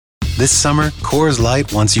This summer, Coors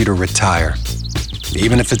Light wants you to retire,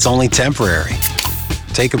 even if it's only temporary.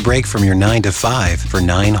 Take a break from your 9 to 5 for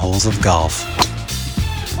 9 holes of golf.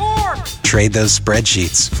 Trade those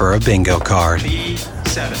spreadsheets for a bingo card.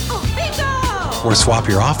 B7. Oh, bingo! Or swap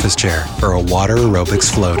your office chair for a water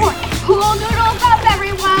aerobics floaty. Cool noodles up,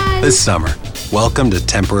 everyone! This summer, welcome to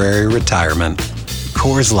temporary retirement.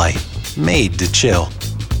 Coors Light, made to chill.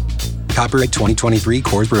 Copyright 2023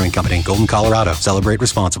 Coors Brewing Company, Golden, Colorado. Celebrate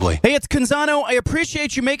responsibly. Hey, it's Canzano. I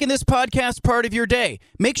appreciate you making this podcast part of your day.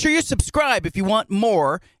 Make sure you subscribe if you want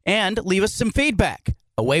more and leave us some feedback.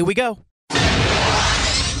 Away we go.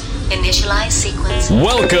 Initialize sequence.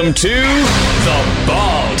 Welcome to The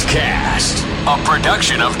Baldcast, a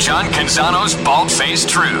production of John Canzano's Bald-Faced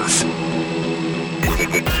Truth.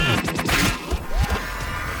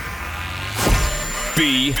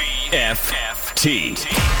 BFT.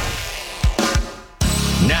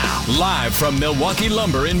 Now, live from Milwaukee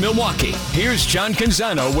Lumber in Milwaukee, here's John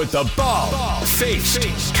Canzano with The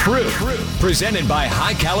Bald-Faced Truth, presented by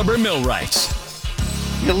High Caliber Millwrights.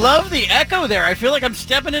 You love the echo there. I feel like I'm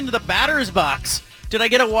stepping into the batter's box. Did I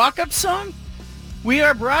get a walk-up song? We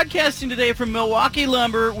are broadcasting today from Milwaukee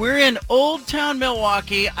Lumber. We're in Old Town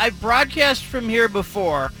Milwaukee. I've broadcast from here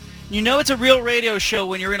before. You know it's a real radio show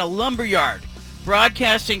when you're in a lumber yard,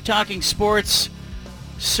 broadcasting, talking sports,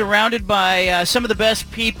 surrounded by some of the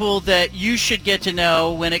best people that you should get to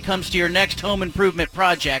know when it comes to your next home improvement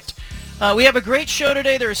project. We have a great show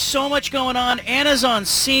today. There's so much going on. Anna's on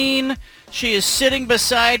scene. She is sitting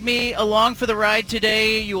beside me along for the ride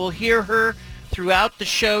today. You will hear her throughout the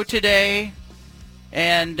show today.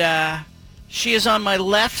 And she is on my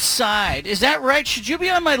left side. Is that right? Should you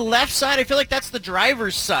be on my left side? I feel like that's the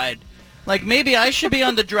driver's side. Like maybe I should be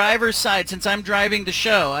on the driver's side since I'm driving the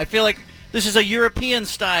show. I feel like this is a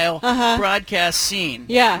European-style broadcast scene.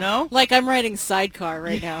 Yeah. No? Like I'm riding sidecar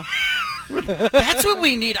right now. That's what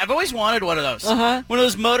we need. I've always wanted one of those. One of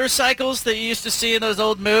those motorcycles that you used to see in those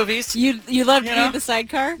old movies. You love to be in the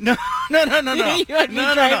sidecar? No. You want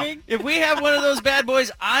me driving? If we have one of those bad boys,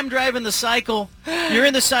 I'm driving the cycle. You're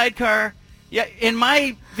in the sidecar. Yeah, in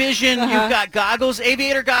my vision, you've got goggles,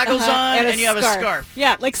 aviator goggles on, and you have a scarf.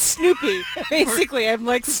 Yeah, like Snoopy. Basically, I'm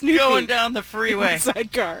like Snoopy. Going down the freeway.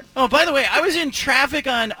 Sidecar. Oh, by the way, I was in traffic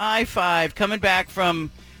on I-5 coming back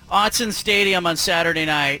from Autzen Stadium on Saturday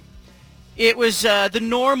night. It was the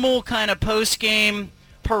normal kind of post-game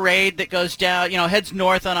parade that goes down, heads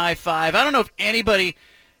north on I-5. I don't know if anybody,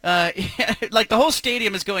 like the whole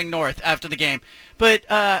stadium is going north after the game. But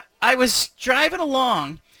I was driving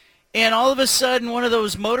along, and all of a sudden one of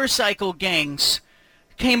those motorcycle gangs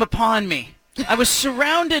came upon me. I was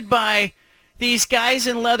surrounded by these guys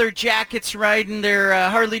in leather jackets riding their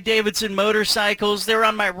Harley-Davidson motorcycles. They were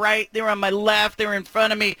on my right. They were on my left. They were in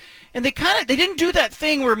front of me. And they didn't do that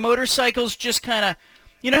thing where motorcycles just kind of,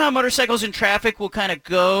 you know how motorcycles in traffic will kind of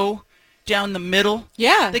go down the middle?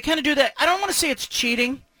 Yeah. They kind of do that. I don't want to say it's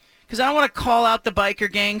cheating because I don't want to call out the biker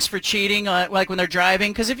gangs for cheating like when they're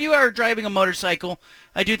driving. Because if you are driving a motorcycle,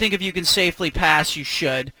 I do think if you can safely pass, you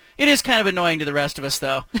should. It is kind of annoying to the rest of us,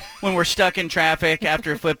 though, when we're stuck in traffic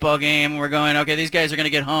after a football game and we're going, okay, these guys are going to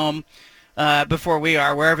get home before we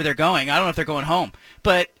are, wherever they're going. I don't know if they're going home.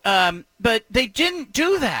 But they didn't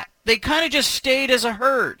do that. They kind of just stayed as a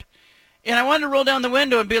herd. And I wanted to roll down the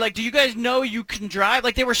window and be like, do you guys know you can drive?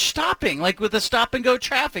 Like they were stopping, like with the stop-and-go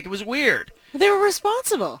traffic. It was weird. They were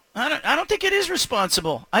responsible. I don't think it is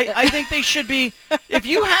responsible. I think they should be, if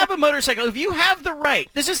you have a motorcycle, if you have the right,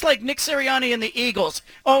 this is like Nick Sirianni and the Eagles.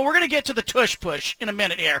 Oh, we're going to get to the tush push in a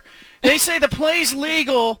minute here. They say the play's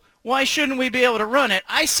legal. Why shouldn't we be able to run it?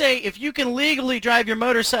 I say if you can legally drive your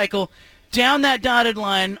motorcycle down that dotted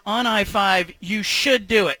line on I-5, you should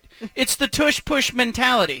do it. It's the tush-push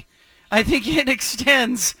mentality. I think it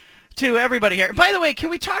extends to everybody here. By the way, can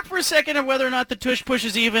we talk for a second on whether or not the tush-push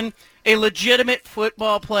is even a legitimate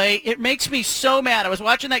football play? It makes me so mad. I was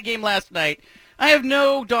watching that game last night. I have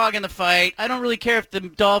no dog in the fight. I don't really care if the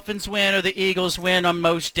Dolphins win or the Eagles win on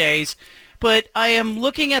most days. But I am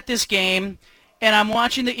looking at this game, and I'm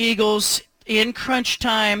watching the Eagles in crunch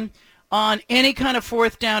time on any kind of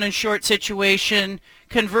fourth down and short situation,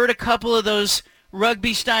 convert a couple of those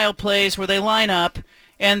rugby-style plays where they line up,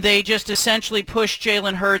 and they just essentially push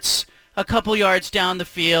Jalen Hurts a couple yards down the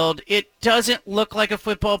field. It doesn't look like a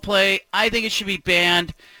football play. I think it should be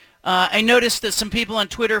banned. I noticed that some people on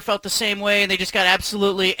Twitter felt the same way, and they just got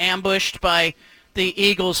absolutely ambushed by the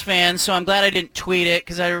Eagles fans, so I'm glad I didn't tweet it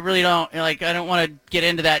because I really don't, I don't want to get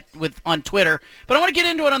into that on Twitter. But I want to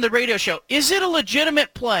get into it on the radio show. Is it a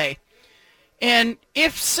legitimate play? And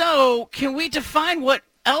if so, can we define what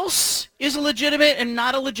else is a legitimate and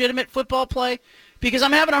not a legitimate football play? because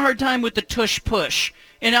I'm having a hard time with the tush-push.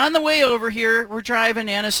 And on the way over here, we're driving.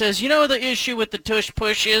 Anna says, you know what the issue with the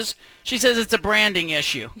tush-push is? She says it's a branding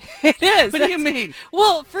issue. It is. What do you mean?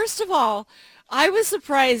 Well, first of all, I was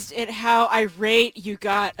surprised at how irate you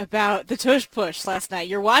got about the tush push last night.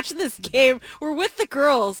 You're watching this game. We're with the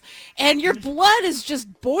girls, and your blood is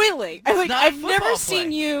just boiling. I've never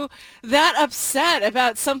seen you that upset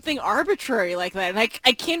about something arbitrary like that. And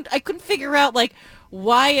I couldn't figure out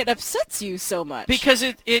why it upsets you so much. Because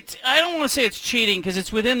I don't want to say it's cheating because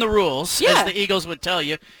it's within the rules, as the Eagles would tell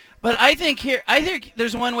you. But I think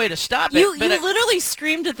there's one way to stop it. You literally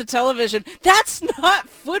screamed at the television, that's not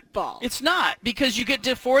football. It's not, because you get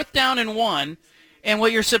to 4th down and 1, and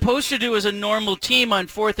what you're supposed to do as a normal team on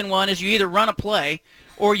 4th and 1 is you either run a play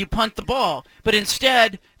or you punt the ball. But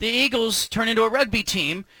instead, the Eagles turn into a rugby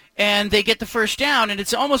team, and they get the first down, and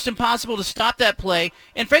it's almost impossible to stop that play.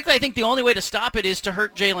 And frankly, I think the only way to stop it is to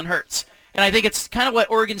hurt Jalen Hurts. And I think it's kind of what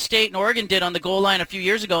Oregon State and Oregon did on the goal line a few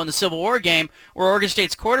years ago in the Civil War game, where Oregon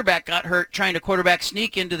State's quarterback got hurt trying to quarterback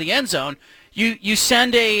sneak into the end zone. You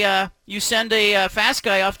send a fast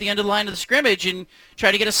guy off the end of the line of the scrimmage and try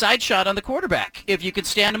to get a side shot on the quarterback if you can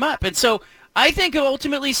stand him up. And so I think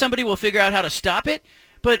ultimately somebody will figure out how to stop it,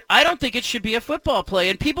 but I don't think it should be a football play.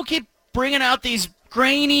 And people keep bringing out these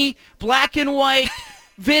grainy black and white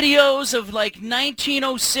videos of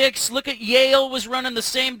 1906. Look at Yale was running the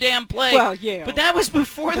same damn play. Well, Yale. But that was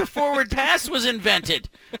before the forward pass was invented.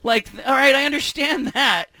 All right, I understand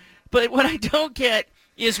that. But what I don't get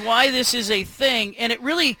is why this is a thing, and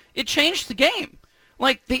it changed the game.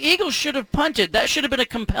 The Eagles should have punted. That should have been a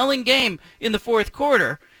compelling game in the fourth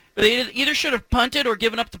quarter. But they either should have punted or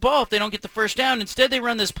given up the ball if they don't get the first down. Instead, they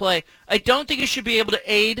run this play. I don't think you should be able to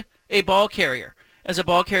aid a ball carrier. As a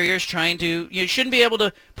ball carrier is trying to, you shouldn't be able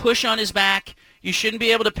to push on his back. You shouldn't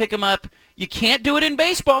be able to pick him up. You can't do it in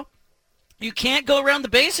baseball. You can't go around the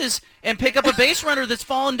bases and pick up a base runner that's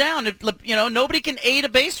fallen down. Nobody can aid a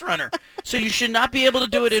base runner. So you should not be able to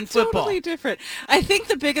do it in football. Totally different. I think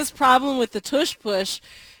the biggest problem with the tush push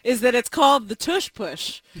is that it's called the tush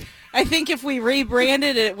push. I think if we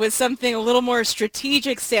rebranded it with something a little more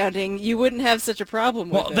strategic sounding, you wouldn't have such a problem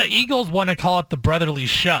with it. Well, the Eagles want to call it the brotherly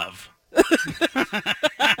shove.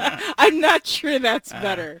 I'm not sure that's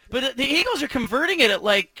better. But the Eagles are converting it at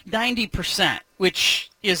 90%,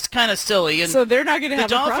 which is kind of silly. And so they're not going to have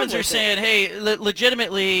the a problem Dolphins are with saying, hey,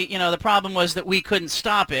 legitimately, the problem was that we couldn't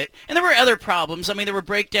stop it. And there were other problems. I mean, there were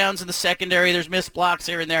breakdowns in the secondary. There's missed blocks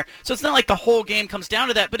here and there. So it's not like the whole game comes down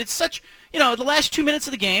to that. But it's such, the last 2 minutes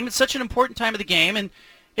of the game, it's such an important time of the game. And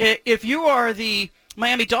if you are the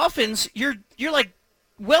Miami Dolphins, you're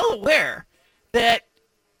well aware that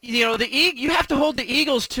you have to hold the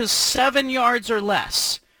Eagles to 7 yards or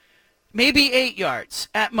less, maybe 8 yards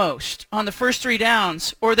at most on the first 3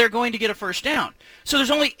 downs, or they're going to get a first down. So there's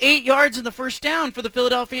only 8 yards in the first down for the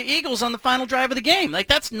Philadelphia Eagles on the final drive of the game.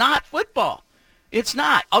 That's not football. It's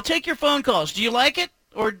not. I'll take your phone calls. Do you like it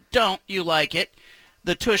or don't you like it?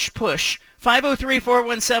 The tush push.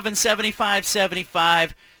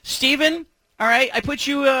 503-417-7575. Stephen, all right, I put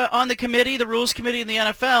you on the committee, the rules committee in the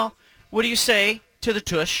NFL. What do you say to the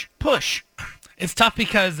tush push? It's tough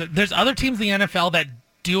because there's other teams in the NFL that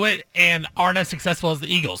do it and aren't as successful as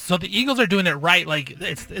the Eagles. So the Eagles are doing it right.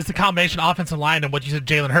 It's a combination of offensive line and what you said,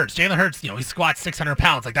 Jalen Hurts. Jalen Hurts, he squats 600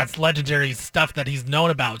 pounds. That's legendary stuff that he's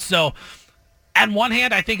known about. So on one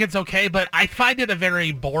hand, I think it's okay, but I find it a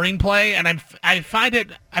very boring play, and I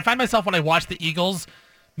find myself when I watch the Eagles,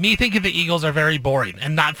 me thinking the Eagles are very boring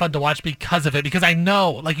and not fun to watch because of it. Because I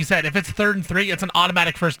know, like you said, if it's 3rd and 3, it's an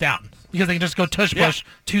automatic first down because they can just go tush push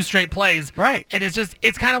 2 straight plays. Right. And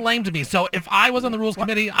it's kind of lame to me. So if I was on the rules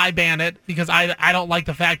committee, I ban it because I don't like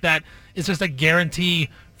the fact that it's just a guarantee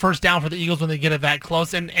first down for the Eagles when they get it that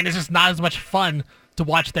close, and it's just not as much fun to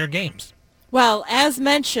watch their games. Well, as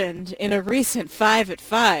mentioned in a recent 5 at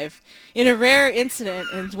 5, in a rare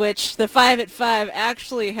incident in which the 5 at 5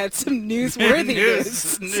 actually had some newsworthy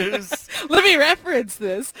news. Let me reference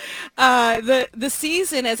this. The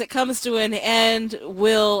season, as it comes to an end,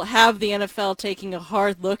 will have the NFL taking a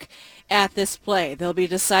hard look at this play. They'll be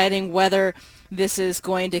deciding whether this is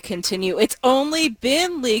going to continue. It's only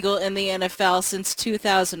been legal in the NFL since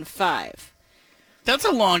 2005. That's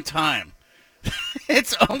a long time.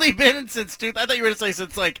 It's only been since I thought you were going to say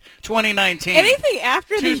since 2019. Anything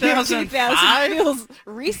after the year 2000 feels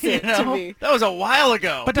recent to me. That was a while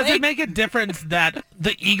ago. But does it make a difference that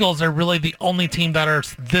the Eagles are really the only team that are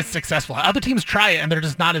this successful? Other teams try it and they're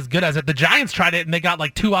just not as good as it. The Giants tried it and they got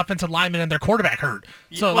 2 offensive linemen and their quarterback hurt.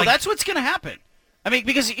 So that's what's going to happen. I mean,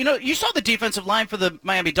 because you saw the defensive line for the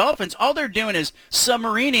Miami Dolphins. All they're doing is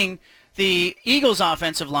submarining the Eagles'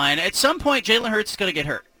 offensive line, at some point Jalen Hurts is going to get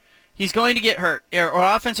hurt. He's going to get hurt, or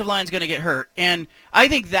offensive line is going to get hurt. And I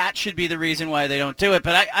think that should be the reason why they don't do it.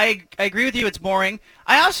 But I agree with you. It's boring.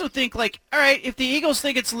 I also think, all right, if the Eagles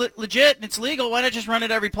think it's legit and it's legal, why not just run it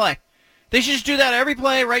every play? They should just do that every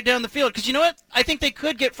play right down the field. Because you know what? I think they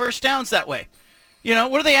could get first downs that way.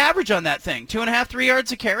 What do they average on that thing? 2.5, 3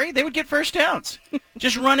 yards a carry? They would get first downs.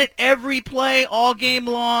 Just run it every play all game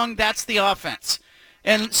long. That's the offense.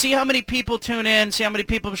 And see how many people tune in, see how many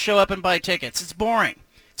people show up and buy tickets. It's boring.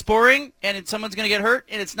 It's boring, and someone's going to get hurt,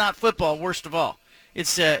 and it's not football, worst of all.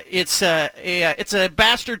 It's a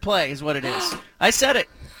bastard play is what it is. I said it.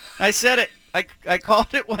 I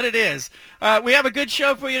called it what it is. We have a good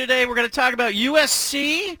show for you today. We're going to talk about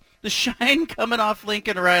USC, the shine coming off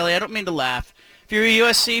Lincoln Riley. I don't mean to laugh. If you're a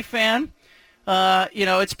USC fan,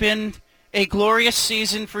 it's been a glorious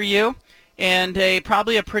season for you and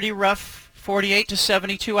probably a pretty rough 48 to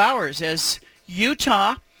 72 hours as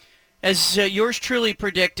Utah, as yours truly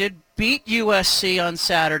predicted, beat USC on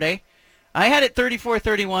Saturday. I had it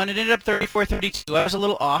 34-31. It ended up 34-32. I was a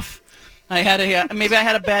little off. Maybe I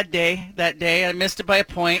had a bad day that day. I missed it by a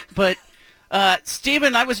point. But,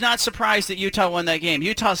 Stephen, I was not surprised that Utah won that game.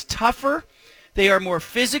 Utah's tougher. They are more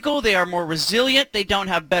physical. They are more resilient. They don't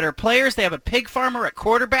have better players. They have a pig farmer at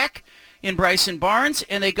quarterback in Bryson Barnes,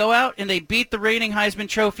 and they go out and they beat the reigning Heisman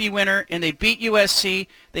Trophy winner, and they beat USC.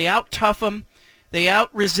 They out-tough them. They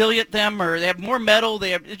out-resilient them, or they have more metal.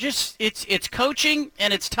 They have it's coaching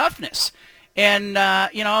and it's toughness. And, I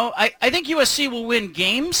think USC will win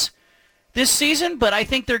games this season, but I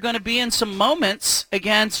think they're going to be in some moments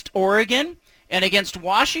against Oregon and against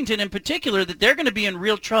Washington in particular that they're going to be in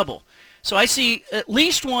real trouble. So I see at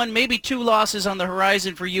least one, maybe 2 losses on the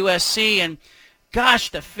horizon for USC. And, gosh,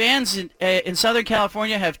 the fans in Southern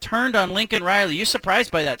California have turned on Lincoln Riley. You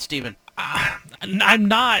surprised by that, Stephen? I'm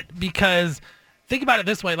not, because think about it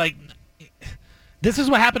this way. This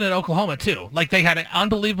is what happened at Oklahoma, too. They had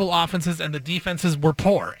unbelievable offenses, and the defenses were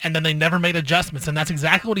poor, and then they never made adjustments, and that's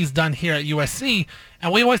exactly what he's done here at USC.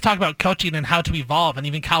 And we always talk about coaching and how to evolve, and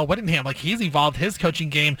even Kyle Whittingham, he's evolved his coaching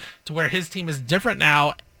game to where his team is different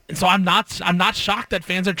now. And so I'm not shocked that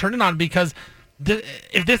fans are turning on him, because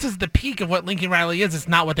if this is the peak of what Lincoln Riley is, it's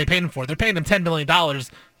not what they paid him for. They're paying him $10 million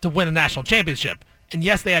to win a national championship. And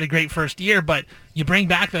yes, they had a great first year, but you bring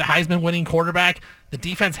back the Heisman-winning quarterback. The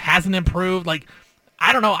defense hasn't improved.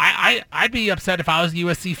 I don't know. I'd be upset if I was a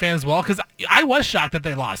USC fan as well, because I was shocked that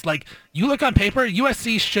they lost. You look on paper,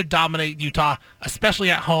 USC should dominate Utah, especially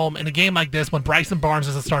at home in a game like this when Bryson Barnes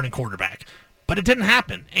is a starting quarterback. But it didn't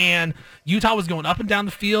happen, and Utah was going up and down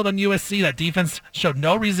the field on USC. That defense showed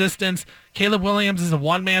no resistance. Caleb Williams is a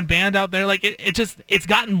one-man band out there. It's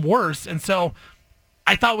gotten worse, and so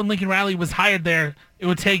I thought when Lincoln Riley was hired there, it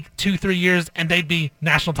would take 2-3 years, and they'd be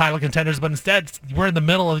national title contenders. But instead, we're in the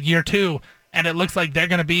middle of year 2, and it looks like they're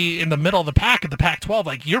going to be in the middle of the pack at the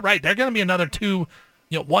Pac-12. You're right, they're going to be another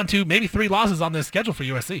 1, 2, maybe 3 losses on this schedule for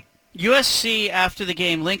USC. USC, after the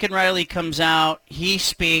game, Lincoln Riley comes out. He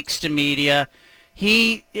speaks to media.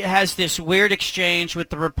 He has this weird exchange with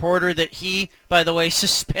the reporter that he, by the way,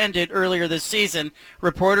 suspended earlier this season.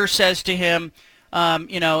 Reporter says to him,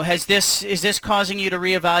 is this causing you to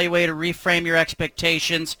reevaluate or reframe your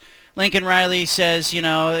expectations? Lincoln Riley says,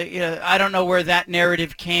 I don't know where that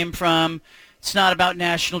narrative came from. It's not about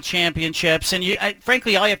national championships. And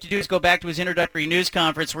frankly, all you have to do is go back to his introductory news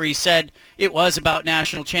conference where he said it was about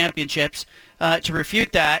national championships to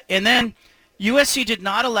refute that. And then USC did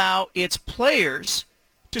not allow its players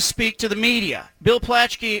to speak to the media. Bill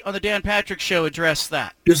Plaschke on the Dan Patrick Show addressed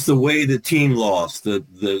that. Just the way the team lost.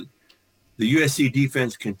 The USC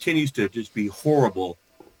defense continues to just be horrible,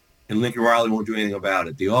 and Lincoln Riley won't do anything about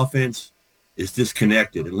it. The offense is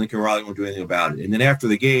disconnected, and Lincoln Riley won't do anything about it. And then after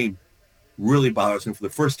the game, really bothers him. For the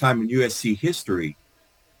first time in USC history,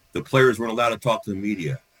 the players weren't allowed to talk to the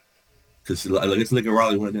media because I guess Lincoln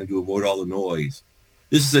Riley wanted to avoid all the noise.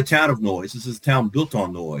 This is a town of noise. This is a town built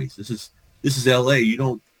on noise. This is L.A. You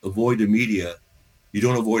don't avoid the media. You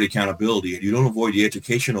don't avoid accountability, and you don't avoid the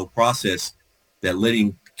educational process that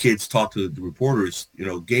letting kids talk to the reporters,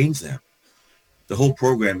 gains them. The whole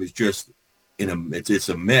program is just it's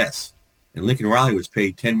a mess. And Lincoln Riley was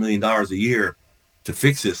paid $10 million a year to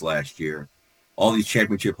fix this last year. All these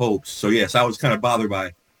championship hopes. So yes, I was kind of bothered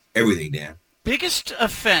by everything, Dan. Biggest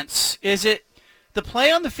offense, is it the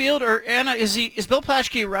play on the field, or Anna, is Bill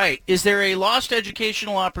Plaschke right? Is there a lost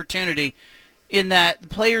educational opportunity in that the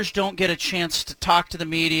players don't get a chance to talk to the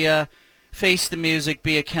media, face the music,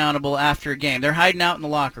 be accountable after a game? They're hiding out in the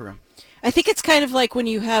locker room. I think it's kind of like when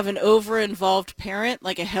you have an over-involved parent,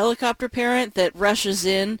 like a helicopter parent that rushes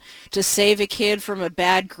in to save a kid from a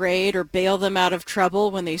bad grade or bail them out of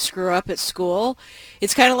trouble when they screw up at school.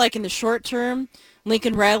 It's kind of like in the short term,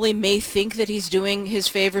 Lincoln Riley may think that he's doing his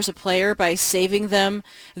favor as a player by saving them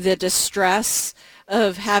the distress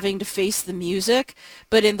of having to face the music,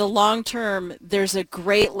 but in the long term, there's a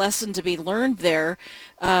great lesson to be learned there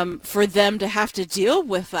for them to have to deal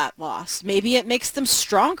with that loss. Maybe it makes them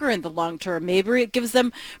stronger in the long term. Maybe it gives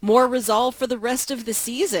them more resolve for the rest of the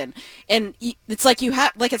season. And it's like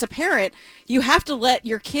like as a parent, you have to let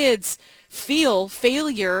your kids feel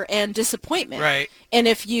failure and disappointment. Right. And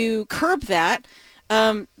if you curb that,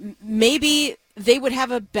 maybe they would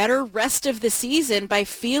have a better rest of the season by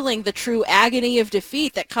feeling the true agony of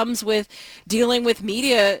defeat that comes with dealing with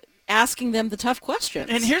media asking them the tough questions.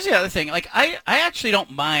 And here's the other thing. Like, I actually don't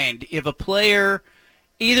mind if a player,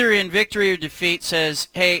 either in victory or defeat, says,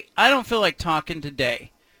 hey, I don't feel like talking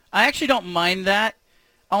today. I actually don't mind that.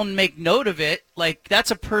 I'll make note of it. Like,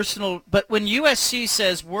 that's a personal... But when USC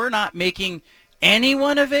says we're not making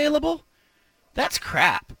anyone available, that's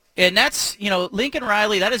crap. And that's, Lincoln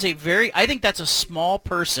Riley, that is I think that's a small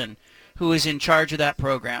person who is in charge of that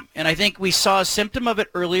program. And I think we saw a symptom of it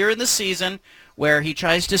earlier in the season where he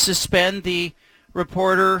tries to suspend the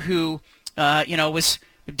reporter who, was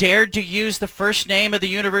dared to use the first name of the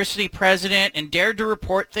university president and dared to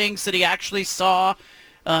report things that he actually saw.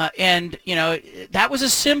 That was a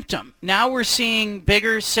symptom. Now we're seeing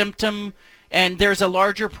bigger symptom, and there's a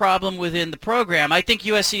larger problem within the program. I think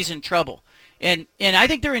USC's in trouble. And I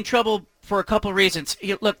think they're in trouble for a couple of reasons.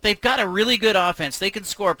 Look, they've got a really good offense. They can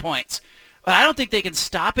score points. But I don't think they can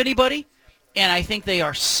stop anybody, and I think they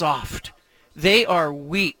are soft. They are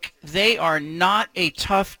weak. They are not a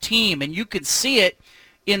tough team, and you could see it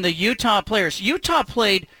in the Utah players. Utah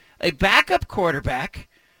played a backup quarterback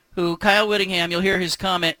who, Kyle Whittingham, you'll hear his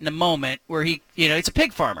comment in a moment, where it's a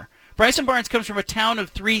pig farmer. Bryson Barnes comes from a town of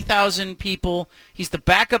 3,000 people. He's the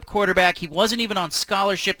backup quarterback. He wasn't even on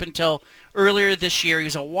scholarship until earlier this year. He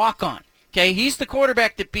was a walk-on. Okay, he's the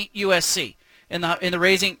quarterback that beat USC in the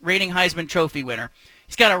reigning Heisman Trophy winner.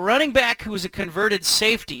 He's got a running back who's a converted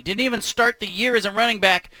safety. Didn't even start the year as a running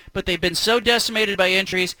back, but they've been so decimated by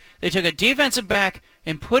injuries, they took a defensive back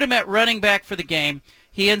and put him at running back for the game.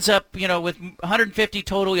 He ends up, with 150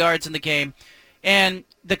 total yards in the game. And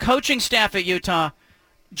the coaching staff at Utah,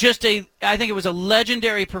 I think it was a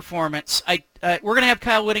legendary performance. We're going to have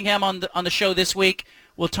Kyle Whittingham on the show this week.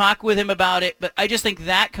 We'll talk with him about it, but I just think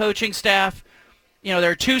that coaching staff,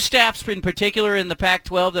 there are two staffs in particular in the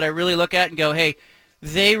Pac-12 that I really look at and go, hey,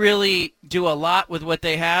 they really do a lot with what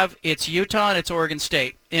they have. It's Utah and it's Oregon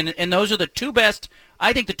State, and those are the two best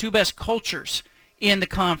cultures in the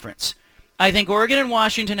conference. I think Oregon and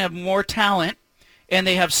Washington have more talent, and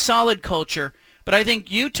they have solid culture. But I think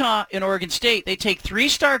Utah and Oregon State, they take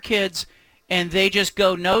 3-star kids, and they just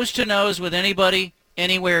go nose-to-nose with anybody,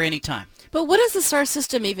 anywhere, anytime. But what does the star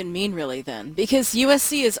system even mean, really, then? Because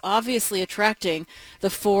USC is obviously attracting the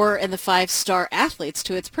 4- and the 5-star athletes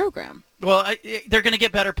to its program. Well, they're going to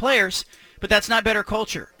get better players, but that's not better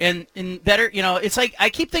culture. And better, it's like I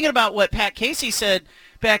keep thinking about what Pat Casey said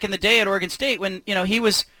back in the day at Oregon State when, he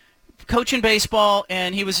was coaching baseball,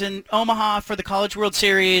 and he was in Omaha for the College World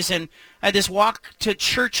Series, and I had this walk to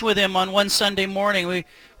church with him on one Sunday morning.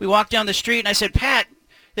 We walked down the street, and I said, Pat,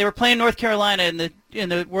 they were playing North Carolina in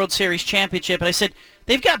the World Series championship, and I said,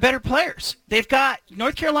 they've got better players.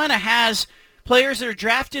 North Carolina has players that are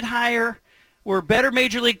drafted higher, were better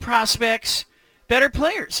major league prospects, better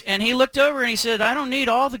players. And he looked over and he said, I don't need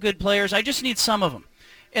all the good players, I just need some of them.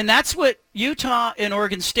 And that's what Utah and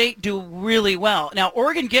Oregon State do really well. Now,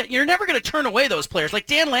 Oregon, you're never going to turn away those players. Like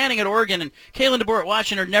Dan Lanning at Oregon and Kalen DeBoer at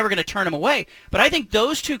Washington are never going to turn them away. But I think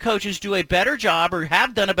those two coaches do a better job, or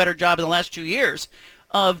have done a better job in the last 2 years,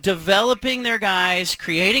 of developing their guys,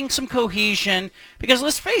 creating some cohesion. Because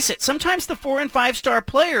let's face it, sometimes the 4- and 5-star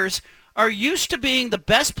players are used to being the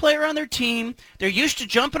best player on their team. They're used to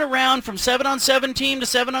jumping around from 7-on-7 team to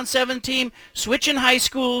 7-on-7 team, switching high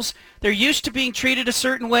schools. They're used to being treated a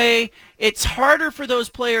certain way. It's harder for those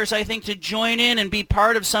players, I think, to join in and be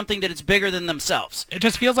part of something that is bigger than themselves. It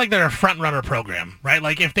just feels like they're a front-runner program, right?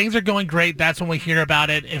 Like, if things are going great, that's when we hear about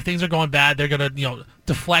it. If things are going bad, they're going to,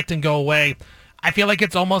 deflect and go away. I feel like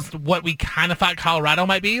it's almost what we kind of thought Colorado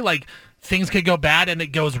might be. Like, things could go bad, and it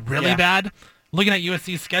goes really bad. Looking at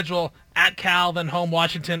USC's schedule, at Cal, then home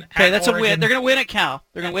Washington, Okay, at that's Oregon. a win. They're going to win at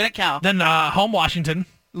Cal. Then home Washington.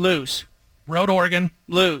 Lose. Road Oregon.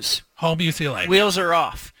 Lose. Home UCLA. Wheels are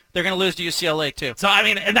off. they're going to lose to UCLA too. So, I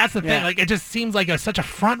mean, and that's the thing. Yeah. Like, it just seems like such a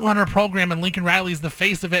front-runner program, and Lincoln Riley's the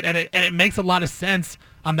face of it, and it makes a lot of sense.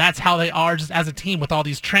 That's how they are just as a team with all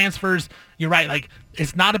these transfers. You're right. Like,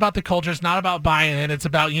 it's not about the culture. It's not about buying in. It's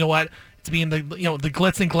about, you know what? It's being the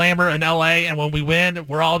glitz and glamour in L.A., and when we win,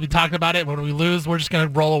 we're all be talking about it. When we lose, we're just going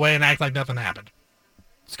to roll away and act like nothing happened.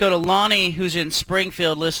 Let's go to Lonnie, who's in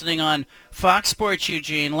Springfield, listening on Fox Sports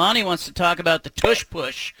Eugene. Lonnie wants to talk about the tush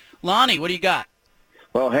push. Lonnie, what do you got?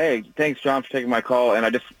 Well, hey, thanks, John, for taking my call.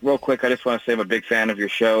 And real quick, I just want to say I'm a big fan of your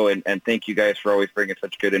show, and thank you guys for always bringing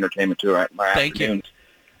such good entertainment to my afternoons.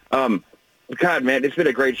 God, man, it's been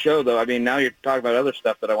a great show, though. I mean, now you're talking about other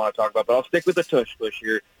stuff that I want to talk about, but I'll stick with the tush push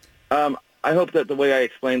here. I hope that the way I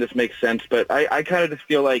explain this makes sense, but I kind of just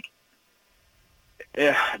feel like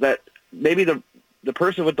that maybe the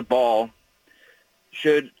person with the ball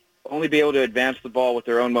should only be able to advance the ball with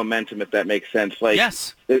their own momentum, if that makes sense. Like,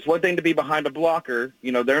 yes, there's one thing to be behind a blocker.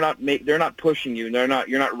 You know, they're not pushing you. You're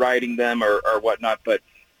not riding them or whatnot. But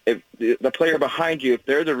if the player behind you, if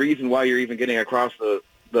they're the reason why you're even getting across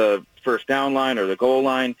the first down line or the goal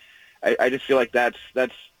line, I just feel like that's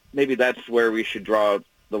where we should draw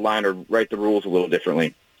the line or write the rules a little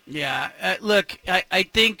differently. Yeah, look, I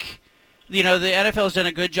think, the NFL has done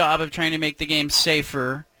a good job of trying to make the game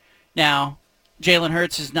safer. Now, Jalen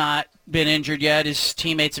Hurts has not been injured yet. His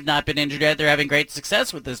teammates have not been injured yet. They're having great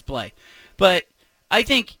success with this play. But I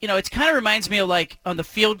think, it kind of reminds me of like on the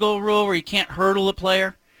field goal rule where you can't hurdle a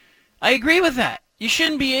player. I agree with that. You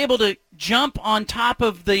shouldn't be able to jump on top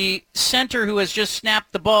of the center who has just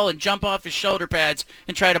snapped the ball and jump off his shoulder pads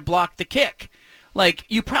and try to block the kick. Like,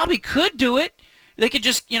 you probably could do it. They could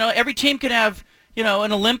just, every team could have,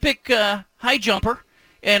 an Olympic high jumper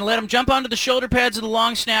and let them jump onto the shoulder pads of the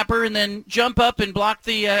long snapper and then jump up and block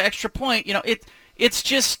the extra point.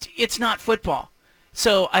 It's not football.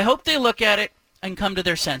 So I hope they look at it and come to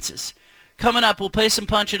their senses. Coming up, we'll play some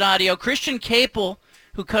Punch It audio. Christian Caple,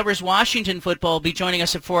 who covers Washington football, will be joining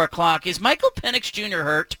us at 4 o'clock. Is Michael Penix Jr.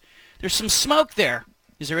 hurt? There's some smoke there.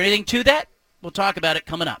 Is there anything to that? We'll talk about it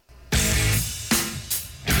coming up.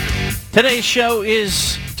 Today's show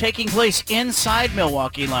is taking place inside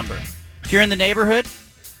Milwaukee Lumber. If you're in the neighborhood,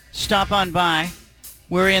 stop on by.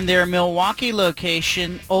 We're in their Milwaukee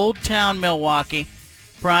location, Old Town Milwaukee,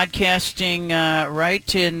 broadcasting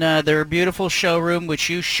right in their beautiful showroom, which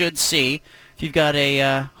you should see. If you've got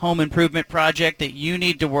a home improvement project that you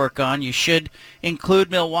need to work on, you should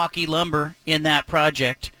include Milwaukee Lumber in that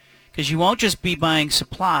project, because you won't just be buying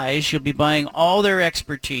supplies, you'll be buying all their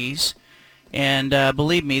expertise. And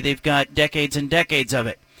believe me, they've got decades and decades of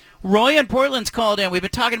it. Roy in Portland's called in. We've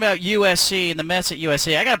been talking about USC and the mess at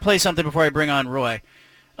USC. I got to play something before I bring on Roy.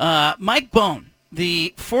 Mike Bone,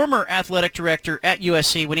 the former athletic director at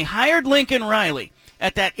USC, when he hired Lincoln Riley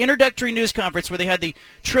at that introductory news conference where they had the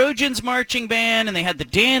Trojans marching band and they had the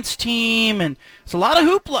dance team, and it's a lot of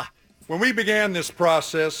hoopla. When we began this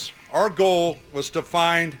process, our goal was to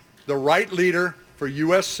find the right leader for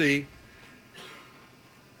USC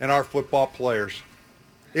and our football players.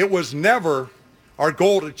 It was never our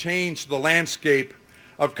goal to change the landscape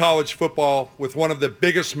of college football with one of the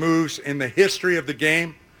biggest moves in the history of the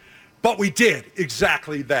game, but we did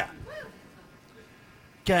exactly that.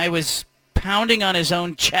 Guy was pounding on his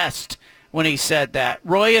own chest when he said that.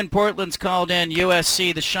 Roy in Portland's called in.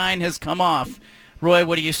 USC, the shine has come off. Roy,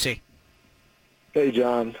 what do you see? Hey,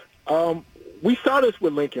 John. We saw this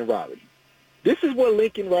with Lincoln Riley. This is what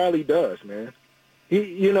Lincoln Riley does, man.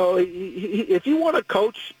 If you want a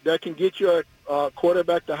coach that can get your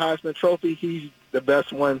quarterback the Heisman Trophy, he's the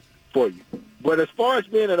best one for you. But as far as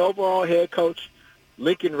being an overall head coach,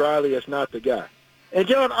 Lincoln Riley is not the guy. And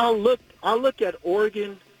John, I look at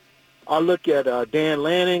Oregon, I look at Dan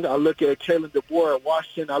Lanning, I look at Kalen DeBoer at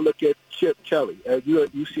Washington, I look at Chip Kelly at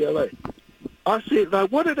UCLA. I see,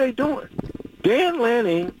 like, what are they doing? Dan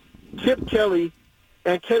Lanning, Chip Kelly,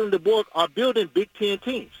 and Kalen DeBoer are building Big Ten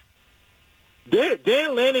teams.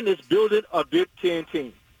 Dan Lanning is building a Big Ten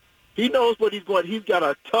team. He knows what he's going. He's got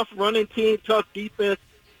a tough running team, tough defense.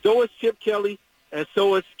 So is Chip Kelly, and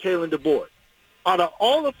so is Kalen DeBoer. Out of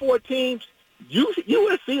all the four teams,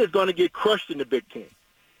 USC is going to get crushed in the Big Ten.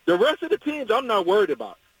 The rest of the teams, I'm not worried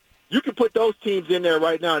about. You can put those teams in there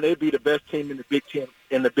right now, and they'd be the best team in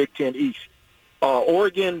the Big Ten East.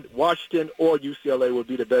 Oregon, Washington, or UCLA would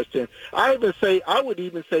be the best team. I would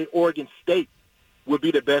even say Oregon State would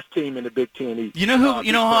be the best team in the Big Ten East. You know who?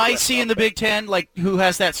 You know who I see in the Big Ten, like who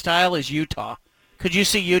has that style, is Utah. Could you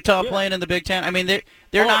see Utah playing in the Big Ten? I mean,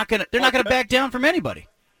 they're not gonna back down from anybody.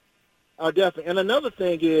 Definitely. And another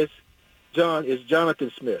thing is, John, is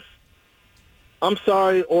Jonathan Smith. I'm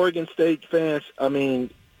sorry, Oregon State fans. I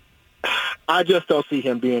mean, I just don't see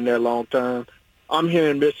him being there long term. I'm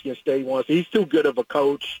hearing Michigan State wants. He's too good of a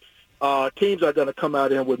coach. Teams are going to come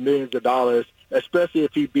out in with millions of dollars, especially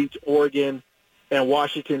if he beats Oregon and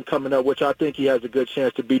Washington coming up, which I think he has a good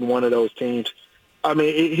chance to beat one of those teams. I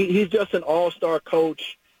mean, he's just an all-star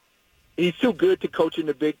coach. He's too good to coach in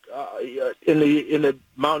the big in the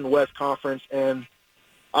Mountain West Conference, and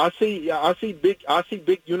I see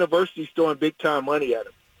big universities throwing big-time money at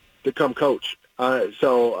him to come coach. I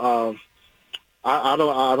don't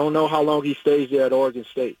know how long he stays there at Oregon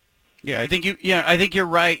State. Yeah, I think you're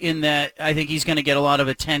right in that. I think he's going to get a lot of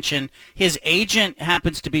attention. His agent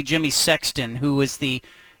happens to be Jimmy Sexton, who was the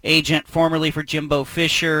agent formerly for Jimbo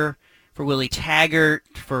Fisher, for Willie Taggart,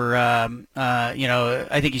 for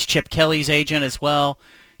I think he's Chip Kelly's agent as well.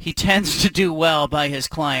 He tends to do well by his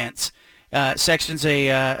clients. Sexton's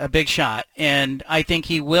a big shot, and I think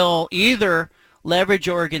he will either leverage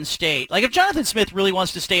Oregon State. Like if Jonathan Smith really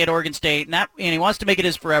wants to stay at Oregon State and he wants to make it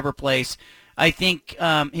his forever place, I think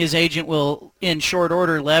his agent will, in short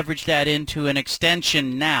order, leverage that into an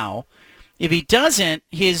extension now. If he doesn't,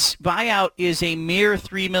 his buyout is a mere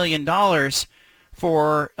 $3 million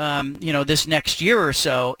for this next year or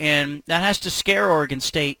so, and that has to scare Oregon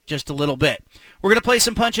State just a little bit. We're going to play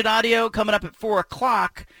some Punch It audio coming up at 4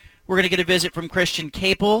 o'clock. We're going to get a visit from Christian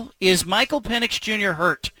Caple. Is Michael Penix Jr.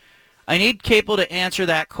 hurt? I need Caple to answer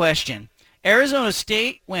that question. Arizona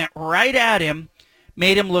State went right at him,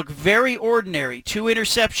 made him look very ordinary. 2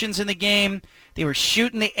 interceptions in the game. They were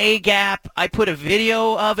shooting the A-gap. I put a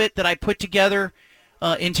video of it that I put together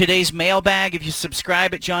in today's mailbag. If you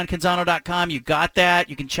subscribe at johncanzano.com, you got that.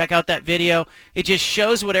 You can check out that video. It just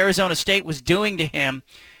shows what Arizona State was doing to him.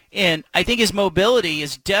 And I think his mobility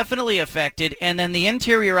is definitely affected. And then the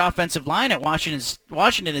interior offensive line at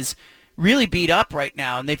Washington is really beat up right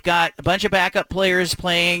now, and they've got a bunch of backup players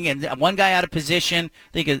playing and one guy out of position.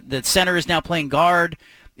 I think the center is now playing guard.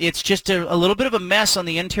 It's just a little bit of a mess on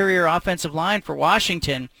the interior offensive line for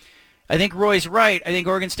Washington. I think Roy's right. I think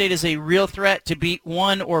Oregon State is a real threat to beat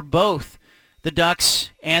one or both the Ducks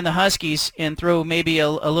and the Huskies and throw maybe a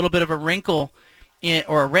little bit of a wrinkle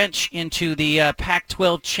or a wrench into the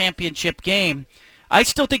Pac-12 championship game. I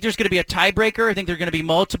still think there's going to be a tiebreaker. I think there are going to be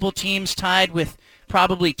multiple teams tied with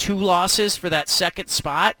probably 2 losses for that second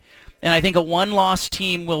spot, and I think a 1-loss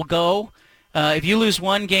team will go. If you lose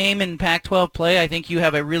 1 game in Pac-12 play, I think you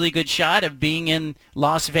have a really good shot of being in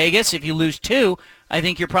Las Vegas. If you lose 2, I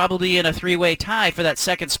think you're probably in a 3-way tie for that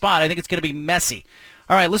second spot. I think it's going to be messy.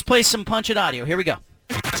 All right, let's play some Punch It audio. Here we go.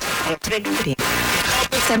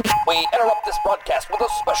 We interrupt this broadcast with a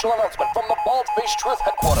special announcement from the Bald-Faced Truth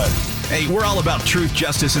Headquarters. Hey, we're all about truth,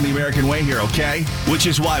 justice, and the American way here, okay? Which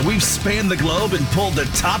is why we've spanned the globe and pulled the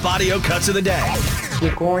top audio cuts of the day.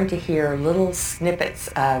 You're going to hear little snippets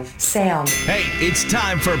of sound. Hey, it's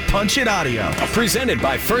time for Punch It Audio. Presented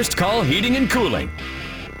by First Call Heating and Cooling.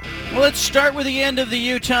 Well, let's start with the end of the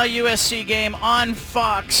Utah-USC game on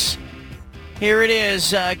Fox. Here it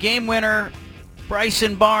is. Game winner,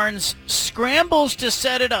 Bryson Barnes, scrambles to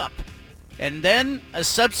set it up. And then a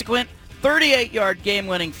subsequent 38-yard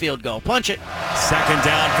game-winning field goal. Punch it. Second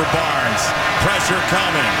down for Barnes. Pressure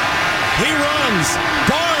coming. He runs.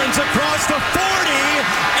 Barnes across the 40,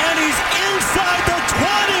 and he's inside the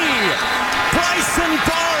 20. Bryson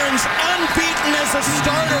Barnes, unbeaten as a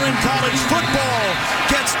starter in college football,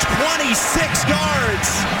 gets 26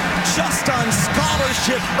 yards just on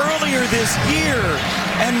scholarship earlier this year.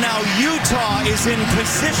 And now Utah is in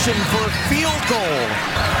position for a field goal.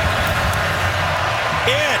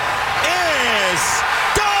 It is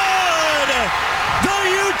good! The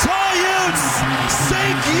Utah Utes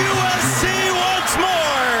sink USC once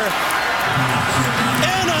more!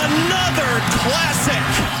 And another classic!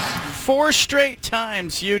 4 straight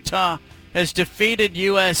times Utah has defeated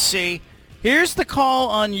USC. Here's the call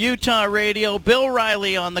on Utah radio. Bill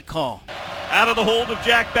Riley on the call. Out of the hold of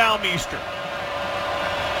Jack Baumeister.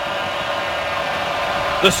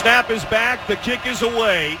 The snap is back. The kick is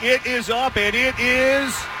away. It is up, and it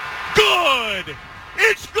is good.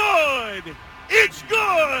 It's good. It's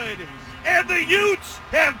good. And the Utes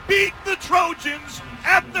have beat the Trojans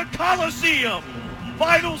at the Coliseum.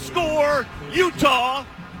 Final score, Utah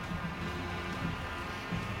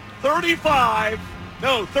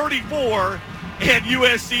 34, and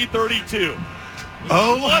USC 32.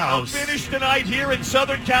 Oh, what a finish tonight here in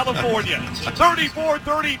Southern California.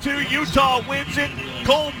 34-32, Utah wins it.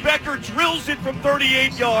 Cole Becker drills it from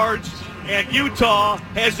 38 yards, and Utah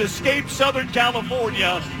has escaped Southern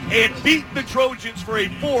California and beat the Trojans for a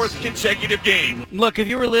 4th consecutive game. Look, if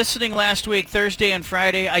you were listening last week, Thursday and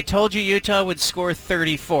Friday, I told you Utah would score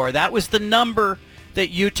 34. That was the number that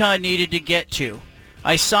Utah needed to get to.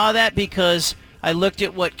 I saw that because I looked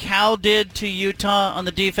at what Cal did to Utah on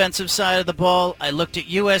the defensive side of the ball. I looked at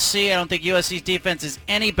USC. I don't think USC's defense is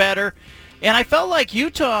any better. And I felt like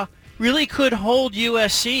Utah really could hold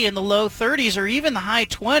USC in the low 30s or even the high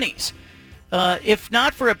 20s. If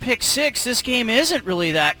not for a pick six, this game isn't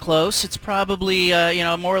really that close. It's probably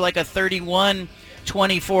more like a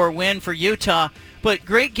 31-24 win for Utah. But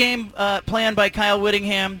great game planned by Kyle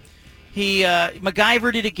Whittingham. He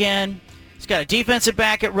MacGyvered it again. He's got a defensive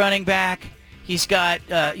back at running back. He's got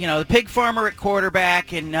the pig farmer at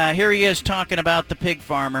quarterback, and here he is talking about the pig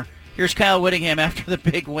farmer. Here's Kyle Whittingham after the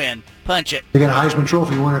big win. Punch it. They got a Heisman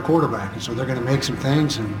Trophy winner quarterback, and so they're going to make some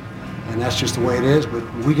things, and that's just the way it is. But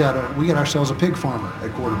we got ourselves a pig farmer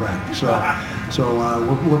at quarterback, so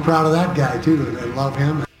we're proud of that guy too. I love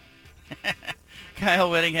him. Kyle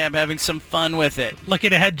Whittingham having some fun with it.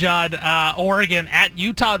 Looking ahead, John, Oregon at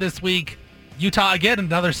Utah this week. Utah, again,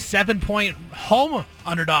 another 7-point home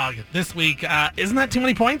underdog this week. Isn't that too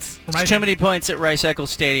many points? It's too many points at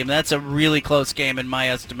Rice-Eccles Stadium. That's a really close game in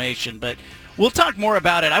my estimation, but we'll talk more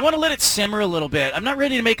about it. I want to let it simmer a little bit. I'm not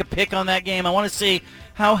ready to make a pick on that game. I want to see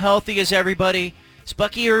how healthy is everybody. Is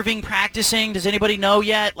Bucky Irving practicing? Does anybody know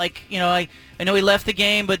yet? I know he left the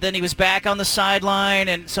game, but then he was back on the sideline,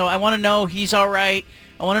 and so I want to know he's all right.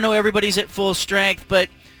 I want to know everybody's at full strength, but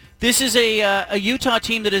this is a Utah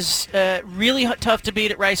team that is really tough to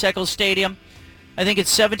beat at Rice-Eccles Stadium. I think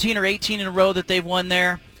it's 17 or 18 in a row that they've won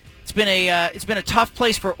there. It's been a tough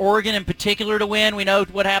place for Oregon in particular to win. We know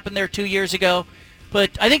what happened there 2 years ago,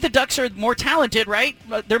 but I think the Ducks are more talented, right?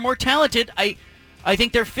 They're more talented. I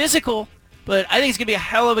think they're physical, but I think it's going to be a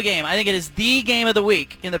hell of a game. I think it is the game of the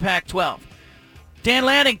week in the Pac-12. Dan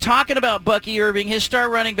Lanning talking about Bucky Irving. His star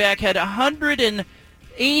running back had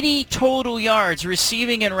 180 total yards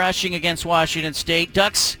receiving and rushing against Washington State.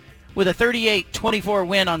 Ducks with a 38-24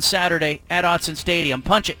 win on Saturday at Autzen Stadium.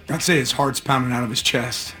 Punch it. I'd say his heart's pounding out of his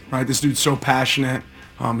chest, right? This dude's so passionate.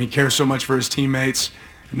 He cares so much for his teammates.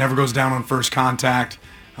 Never goes down on first contact.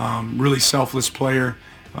 Really selfless player.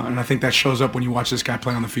 And I think that shows up when you watch this guy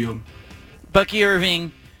play on the field. Bucky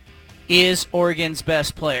Irving is Oregon's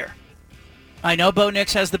best player. I know Bo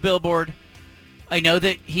Nix has the billboard. I know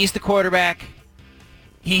that he's the quarterback.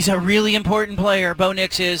 He's a really important player. Bo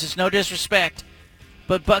Nix is. It's no disrespect.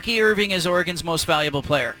 But Bucky Irving is Oregon's most valuable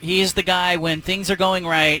player. He is the guy when things are going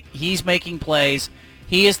right. He's making plays.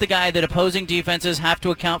 He is the guy that opposing defenses have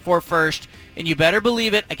to account for first. And you better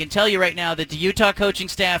believe it. I can tell you right now that the Utah coaching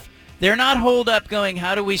staff, they're not holed up going,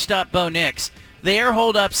 how do we stop Bo Nix? They are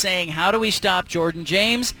holed up saying, how do we stop Jordan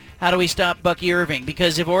James? How do we stop Bucky Irving?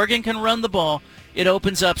 Because if Oregon can run the ball, it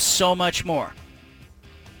opens up so much more.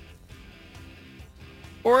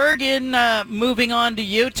 Oregon moving on to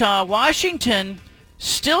Utah. Washington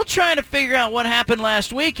still trying to figure out what happened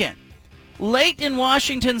last weekend. Late in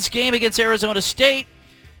Washington's game against Arizona State,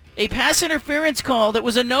 a pass interference call that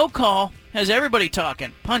was a no call has everybody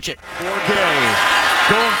talking. Punch it. Forgay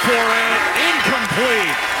going for it.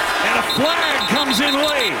 Incomplete. And a flag comes in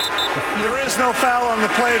late. There is no foul on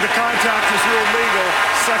the play. The contact is ruled legal.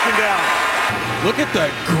 Second down. Look at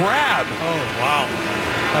the grab. Oh, wow.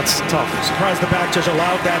 That's tough. Surprised the back judge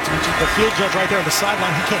allowed that. The field judge right there on the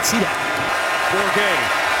sideline, he can't see that. Forgay.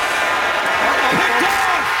 Picked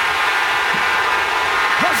off!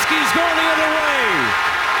 Huskies going the other way.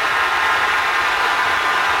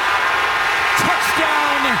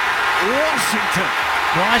 Touchdown, Washington.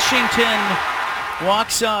 Washington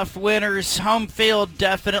walks off winners. Home field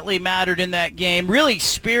definitely mattered in that game. Really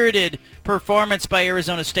spirited performance by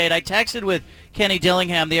Arizona State. I texted with Kenny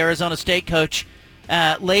Dillingham, the Arizona State coach,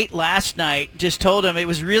 late last night. Just told him it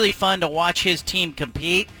was really fun to watch his team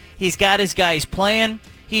compete. He's got his guys playing.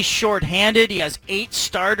 He's shorthanded. He has 8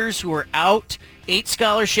 starters who are out, 8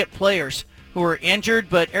 scholarship players who are injured,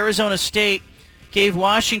 but Arizona State gave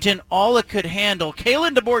Washington all it could handle.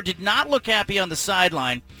 Kalen DeBoer did not look happy on the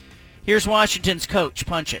sideline. Here's Washington's coach.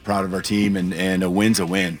 Punch it. Proud of our team, and a win's a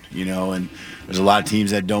win, and there's a lot of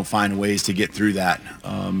teams that don't find ways to get through that.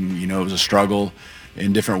 It was a struggle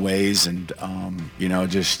in different ways, and,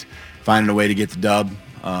 just finding a way to get the dub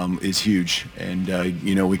is huge. And,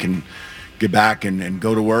 we can get back and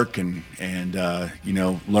go to work and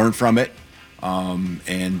learn from it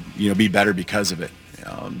and, be better because of it.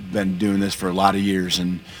 Been doing this for a lot of years,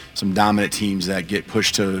 and some dominant teams that get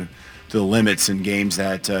pushed to the limits in games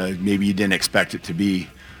that maybe you didn't expect it to be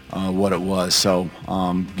what it was. So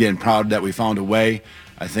getting proud that we found a way.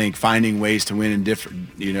 I think finding ways to win in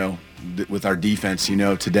different, with our defense,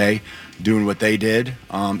 today, doing what they did,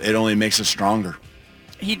 it only makes us stronger.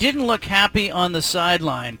 He didn't look happy on the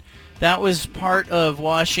sideline. That was part of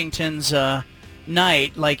Washington's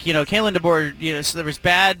night. Like, Kalen DeBoer,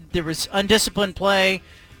 so there was undisciplined play,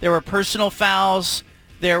 there were personal fouls,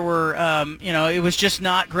 there were, it was just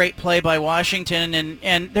not great play by Washington,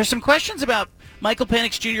 and there's some questions about Michael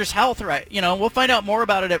Penix Jr.'s health, right? We'll find out more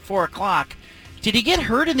about it at 4 o'clock. Did he get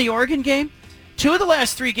hurt in the Oregon game? 2 of the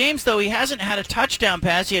last 3 games, though, he hasn't had a touchdown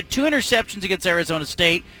pass. He had 2 interceptions against Arizona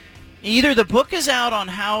State. Either the book is out on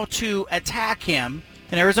how to attack him,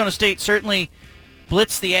 and Arizona State certainly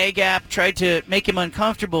blitzed the A-gap, tried to make him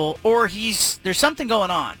uncomfortable, or there's something going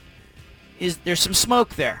on. There's some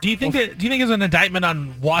smoke there. Do you think it's an indictment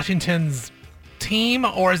on Washington's team,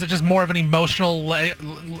 or is it just more of an emotional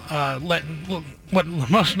letdown?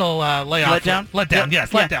 Letdown, yes,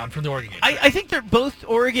 letdown from the Oregon game. I think they're both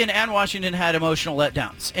Oregon and Washington had emotional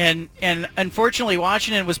letdowns, and unfortunately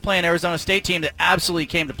Washington was playing Arizona State team that absolutely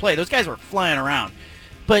came to play. Those guys were flying around,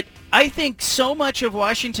 but I think so much of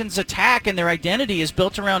Washington's attack and their identity is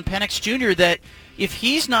built around Penix Jr. that if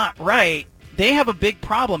he's not right, they have a big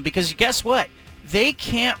problem, because guess what? They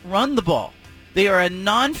can't run the ball. They are a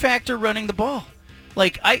non-factor running the ball.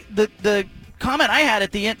 Like the comment I had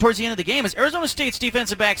towards the end of the game is Arizona State's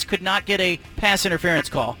defensive backs could not get a pass interference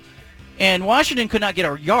call, and Washington could not get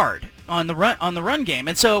a yard on the run game,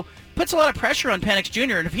 and so puts a lot of pressure on Penix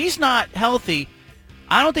Jr. And if he's not healthy,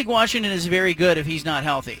 I don't think Washington is very good if he's not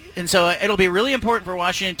healthy, and so it'll be really important for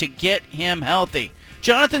Washington to get him healthy.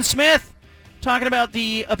 Jonathan Smith talking about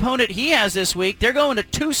the opponent he has this week. They're going to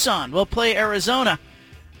Tucson. We'll play Arizona.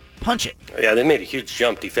 Punch it. Yeah, they made a huge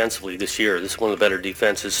jump defensively this year. This is one of the better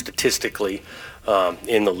defenses statistically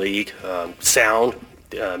in the league. Sound,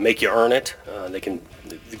 make you earn it.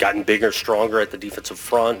 They've gotten bigger, stronger at the defensive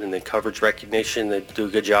front, and then coverage recognition. They do a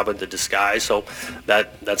good job at the disguise. So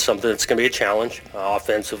that's something that's going to be a challenge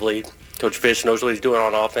offensively. Coach Fish knows what he's doing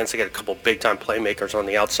on offense. They got a couple big-time playmakers on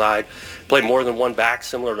the outside. Play more than one back,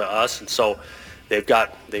 similar to us, and so they've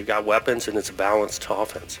got weapons, and it's a balanced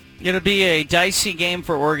offense. It'll be a dicey game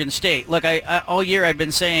for Oregon State. Look, I all year I've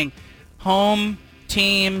been saying home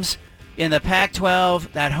teams in the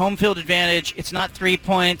Pac-12, that home field advantage, it's not 3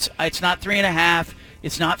 points, it's not 3.5,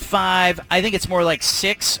 it's not 5. I think it's more like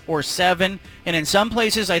 6 or 7, and in some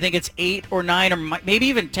places I think it's 8 or 9 or maybe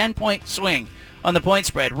even 10-point swing on the point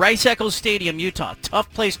spread. Rice-Eccles Stadium, Utah,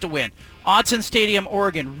 tough place to win. Autzen Stadium,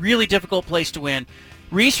 Oregon, really difficult place to win.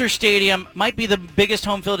 Reser Stadium might be the biggest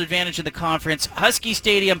home field advantage in the conference. Husky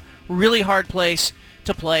Stadium, really hard place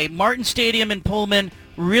to play. Martin Stadium in Pullman,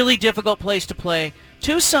 really difficult place to play.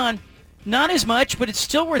 Tucson, not as much, but it's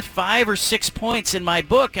still worth 5 or 6 points in my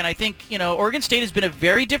book. And I think, Oregon State has been a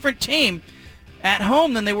very different team at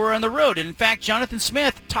home than they were on the road. And in fact, Jonathan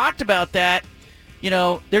Smith talked about that.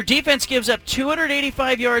 Their defense gives up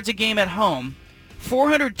 285 yards a game at home,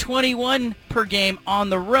 421 per game on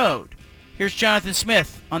the road. Here's Jonathan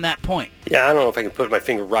Smith on that point. Yeah, I don't know if I can put my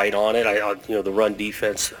finger right on it. The run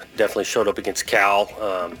defense definitely showed up against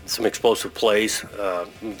Cal. Some explosive plays.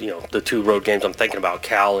 The 2 road games I'm thinking about,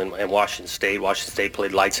 Cal and Washington State. Washington State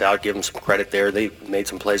played lights out. Give them some credit there. They made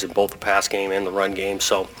some plays in both the pass game and the run game.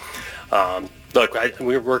 So, look,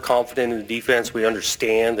 we're confident in the defense. We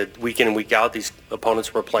understand that week in and week out these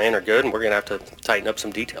opponents we're playing are good, and we're going to have to tighten up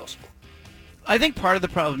some details. I think part of the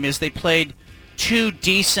problem is they played 2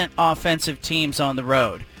 decent offensive teams on the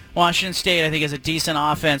road. Washington State, I think, has a decent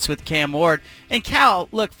offense with Cam Ward. And Cal,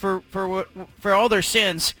 look, for all their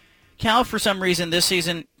sins, Cal, for some reason this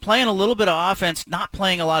season, playing a little bit of offense, not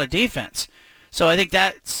playing a lot of defense. So I think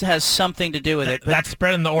that has something to do with it. That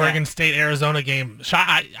spread in the Oregon State-Arizona game,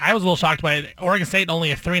 I was a little shocked by it. Oregon State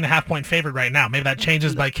only a 3.5-point favorite right now. Maybe that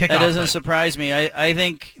changes by kickoff. That doesn't surprise me. I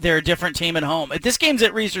think they're a different team at home. If this game's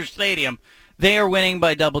at Reser Stadium, they are winning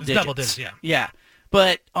by double digits. Double digits, yeah. Yeah.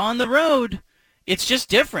 But on the road, it's just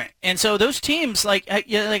different. And so those teams, I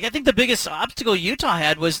think the biggest obstacle Utah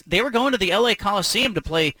had was they were going to the LA Coliseum to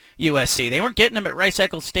play USC. They weren't getting them at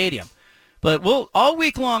Rice-Eccles Stadium. But all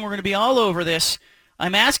week long, we're going to be all over this.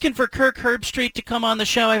 I'm asking for Kirk Herbstreit to come on the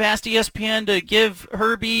show. I've asked ESPN to give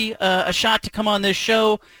Herbie a shot to come on this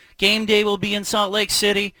show. Game day will be in Salt Lake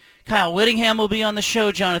City. Kyle Whittingham will be on the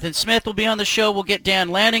show. Jonathan Smith will be on the show. We'll get Dan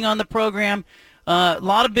Lanning on the program. A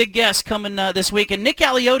lot of big guests coming this week. And Nick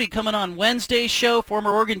Aliotti coming on Wednesday's show,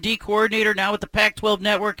 former Oregon D coordinator, now with the Pac-12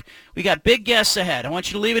 Network. We got big guests ahead. I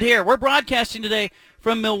want you to leave it here. We're broadcasting today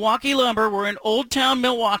from Milwaukee Lumber. We're in Old Town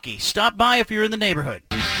Milwaukee. Stop by if you're in the neighborhood.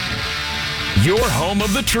 Your home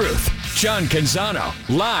of the truth. John Canzano,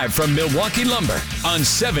 live from Milwaukee Lumber on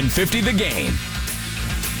 750 The Game.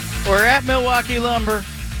 We're at Milwaukee Lumber.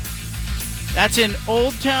 That's in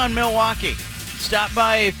Old Town Milwaukee. Stop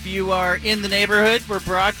by if you are in the neighborhood. We're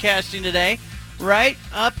broadcasting today right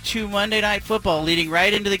up to Monday Night Football, leading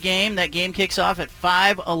right into the game. That game kicks off at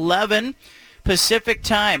 5:11 Pacific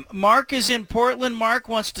time. Mark is in Portland. Mark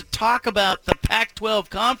wants to talk about the Pac-12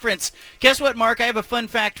 Conference. Guess what, Mark? I have a fun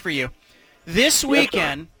fact for you. This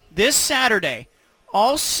weekend, this Saturday,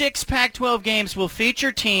 all 6 Pac-12 games will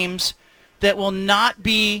feature teams that will not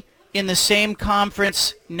be in the same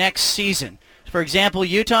conference next season. For example,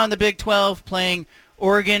 Utah in the Big 12 playing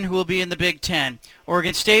Oregon, who will be in the Big 10.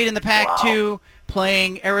 Oregon State in the Pac-2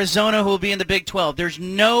 playing Arizona, who will be in the Big 12. There's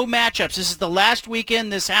no matchups. This is the last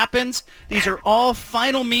weekend this happens. These are all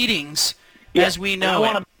final meetings as we know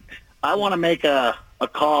it. I want to make a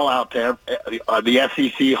call out there, the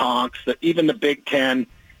SEC honks, even the Big 10.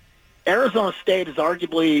 Arizona State is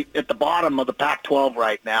arguably at the bottom of the Pac-12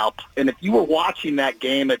 right now. And if you were watching that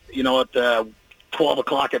game at 12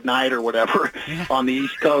 o'clock at night or whatever on the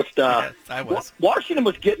East Coast, yes, I was. Washington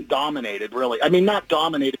was getting dominated, really. I mean, not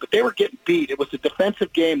dominated, but they were getting beat. It was a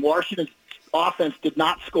defensive game. Washington's offense did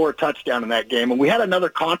not score a touchdown in that game. And we had another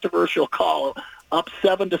controversial call, up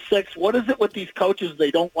 7-6. What is it with these coaches? They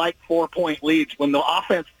don't like 4-point leads when the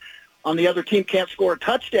offense on the other team can't score a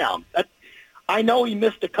touchdown. I know he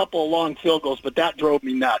missed a couple of long field goals, but that drove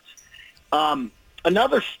me nuts.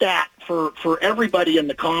 Another stat for everybody in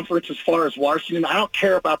the conference as far as Washington, I don't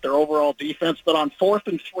care about their overall defense, but on 4th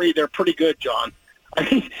and 3, they're pretty good, John. I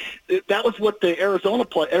mean, that was what the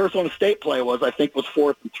Arizona State play was, I think, was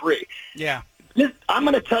 4th and 3. Yeah. I'm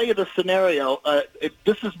going to tell you the scenario.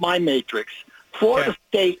 This is my matrix. Florida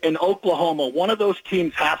State and Oklahoma, one of those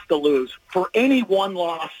teams has to lose for any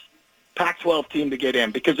one-loss Pac-12 team to get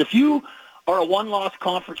in. Because if you are a one-loss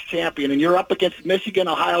conference champion and you're up against Michigan,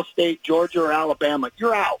 Ohio State, Georgia, or Alabama,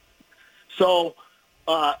 you're out. So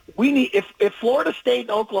we need if Florida State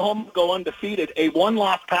and Oklahoma go undefeated, a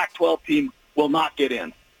one-loss Pac-12 team will not get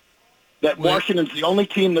in. Washington's the only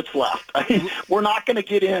team that's left. I mean, we're not going to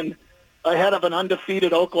get in ahead of an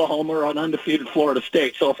undefeated Oklahoma or an undefeated Florida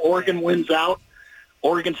State. So if Oregon wins out,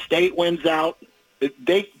 Oregon State wins out,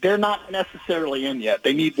 they're not necessarily in yet.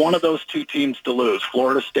 They need one of those two teams to lose,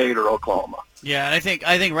 Florida State or Oklahoma. Yeah, and I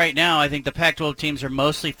think right now, the Pac-12 teams are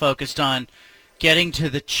mostly focused on getting to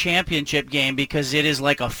the championship game because it is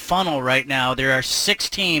like a funnel right now. There are 6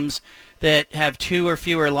 teams that have 2 or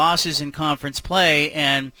fewer losses in conference play,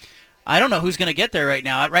 and I don't know who's going to get there right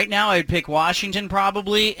now. Right now, I'd pick Washington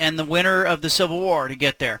probably and the winner of the Civil War to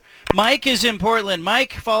get there. Mike is in Portland.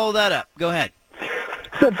 Mike, follow that up. Go ahead.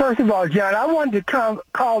 So first of all, John, I wanted to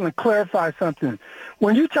call and clarify something.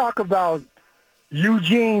 When you talk about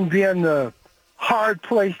Eugene being the hard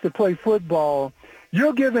place to play football,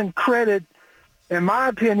 you're giving credit, in my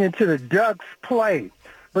opinion, to the Ducks' play.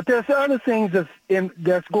 But there's other things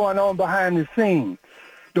that's going on behind the scenes.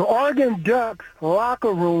 The Oregon Ducks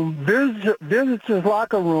locker room, visitors'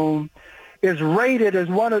 locker room, is rated as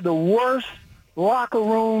one of the worst locker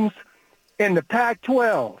rooms in the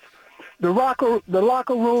Pac-12. The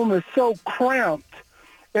locker room is so cramped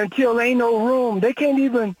until ain't no room. They can't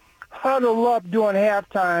even huddle up during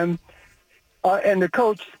halftime and the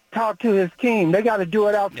coach talk to his team. They got to do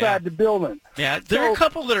it outside the building. Yeah, there are a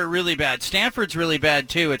couple that are really bad. Stanford's really bad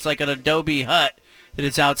too. It's like an adobe hut that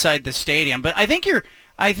is outside the stadium. But I think you're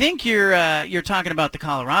talking about the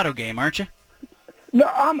Colorado game, aren't you? No,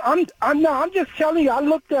 I'm just telling you. I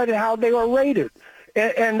looked at it how they were rated,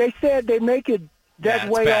 and they said they make it that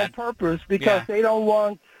way on purpose because they don't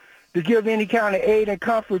want to give any kind of aid and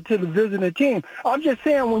comfort to the visiting team. I'm just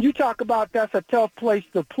saying, when you talk about that's a tough place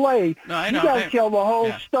to play, you got to tell the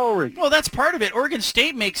whole story. Well, that's part of it. Oregon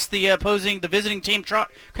State makes the visiting team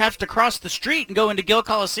have to cross the street and go into Gill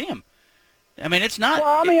Coliseum. I mean, it's not.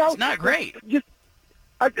 It's not great.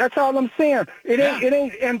 That's all I'm saying. It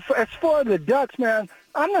ain't. And as far as the Ducks, man,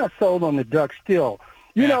 I'm not sold on the Ducks still.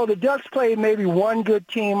 You know, the Ducks played maybe one good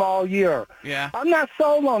team all year. Yeah. I'm not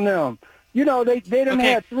sold on them. You know, they didn't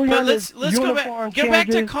have 300 let's uniform go back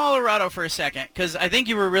to Colorado for a second, because I think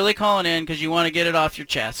you were really calling in because you want to get it off your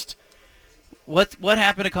chest. What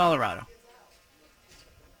happened to Colorado?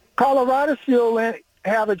 Colorado still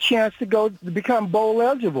have a chance to become bowl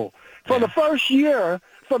eligible. For the first year,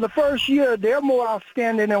 they're more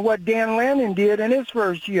outstanding than what Dan Lannon did in his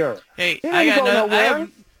first year. Hey,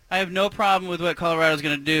 I have no problem with what Colorado's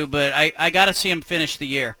going to do, but I got to see them finish the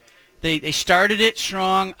year. They started it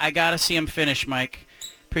strong. I got to see them finish, Mike.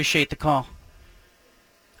 Appreciate the call.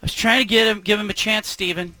 I was trying to give him a chance,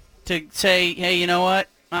 Steven, to say, hey, you know what?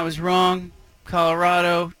 I was wrong.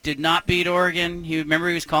 Colorado did not beat Oregon. Remember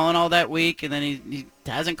he was calling all that week, and then he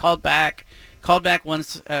hasn't called back. Called back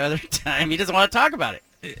once other time. He doesn't want to talk about it.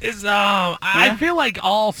 I feel like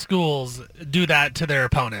all schools do that to their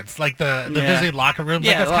opponents, like the visiting locker rooms.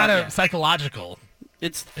 Yeah, like that's kind of psychological.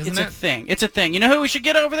 It's a thing. It's a thing. You know who we should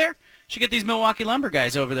get over there? Should get these Milwaukee Lumber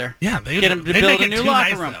guys over there. Yeah, get them to build a new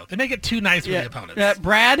locker room. They make it too nice for the opponents.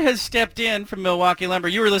 Brad has stepped in from Milwaukee Lumber.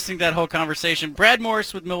 You were listening to that whole conversation. Brad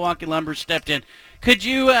Morris with Milwaukee Lumber stepped in. Could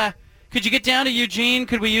you get down to Eugene?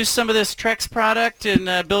 Could we use some of this Trex product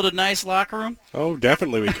and build a nice locker room? Oh,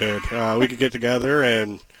 definitely we could. We could get together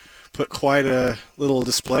and put quite a little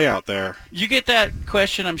display out there. You get that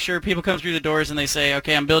question, I'm sure. People come through the doors and they say,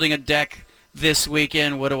 okay, I'm building a deck this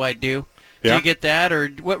weekend. What do I do? Yeah. Do you get that, or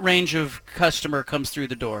what range of customer comes through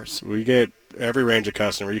the doors? We get every range of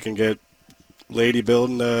customer. You can get lady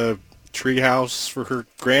building a tree house for her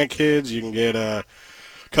grandkids. You can get a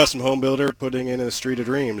custom home builder putting in a street of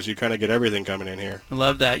dreams. You kind of get everything coming in here. I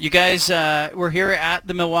love that. You guys, we're here at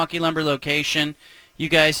the Milwaukee Lumber location. You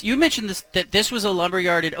guys, you mentioned that this was a lumber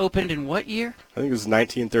yard. It opened in what year? I think it was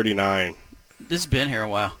 1939. This has been here a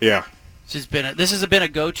while. Yeah. This has been a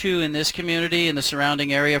go-to in this community and the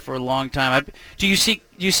surrounding area for a long time. Do you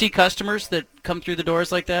see customers that come through the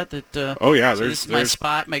doors like that? Oh yeah, this is my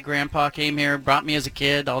spot. My grandpa came here, brought me as a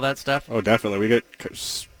kid, all that stuff. Oh, definitely. We get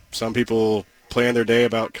some people plan their day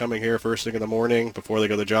about coming here first thing in the morning before they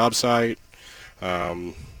go to the job site.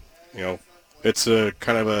 It's a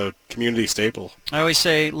kind of a community staple. I always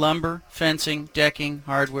say lumber, fencing, decking,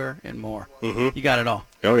 hardware, and more. Mm-hmm. You got it all.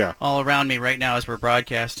 Oh yeah. All around me right now as we're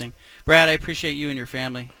broadcasting. Brad, I appreciate you and your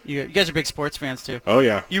family. You guys are big sports fans too. Oh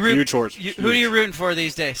yeah. Huge sports. Who are you rooting for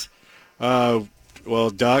these days? Well,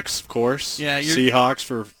 Ducks, of course. Yeah. Seahawks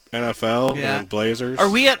for NFL and Blazers. Are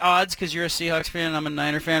we at odds because you're a Seahawks fan and I'm a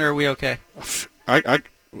Niner fan, or are we okay?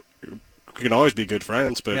 We can always be good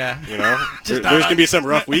friends, but there's going to be some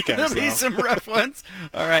rough weekends. There'll be some rough ones.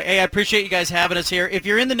 All right. Hey, I appreciate you guys having us here. If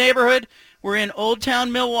you're in the neighborhood, we're in Old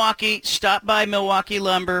Town Milwaukee. Stop by Milwaukee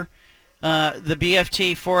Lumber. The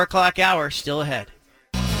BFT 4 o'clock hour still ahead.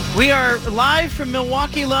 We are live from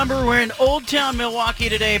Milwaukee Lumber. We're in Old Town Milwaukee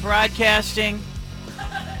today broadcasting.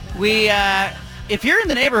 If you're in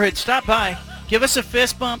the neighborhood, stop by. Give us a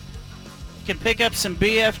fist bump. You can pick up some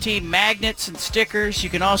BFT magnets and stickers. You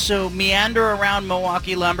can also meander around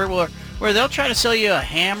Milwaukee Lumber where they'll try to sell you a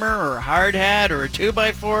hammer or a hard hat or a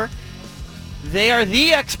 2x4. They are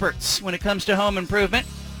the experts when it comes to home improvement.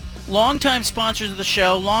 Longtime sponsors of the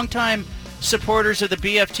show, longtime supporters of the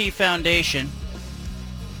BFT Foundation.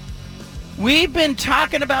 We've been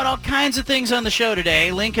talking about all kinds of things on the show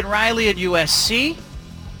today. Lincoln Riley at USC.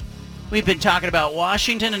 We've been talking about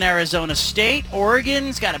Washington and Arizona State.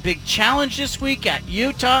 Oregon's got a big challenge this week at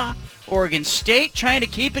Utah. Oregon State trying to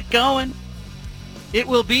keep it going. It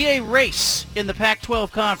will be a race in the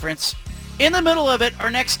Pac-12 Conference. In the middle of it,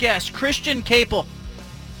 our next guest, Christian Caple.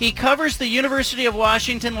 He covers the University of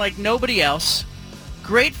Washington like nobody else.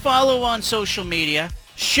 Great follow on social media.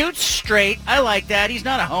 Shoots straight. I like that. He's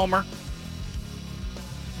not a homer.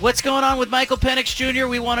 What's going on with Michael Penix Jr.?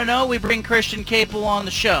 We want to know. We bring Christian Caple on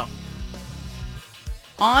the show.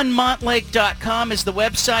 OnMontlake.com is the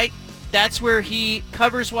website. That's where he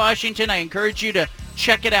covers Washington. I encourage you to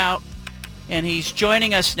check it out. And he's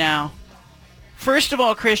joining us now. First of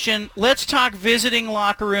all, Christian, let's talk visiting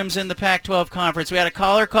locker rooms in the Pac-12 Conference. We had a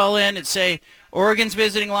caller call in and say Oregon's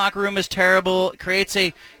visiting locker room is terrible. It creates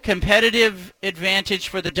a competitive advantage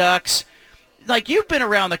for the Ducks. Like, you've been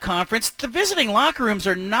around the conference. The visiting locker rooms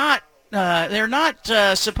are not they're not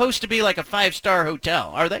supposed to be like a 5-star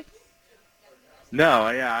hotel, are they? No,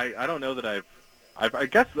 I don't know that I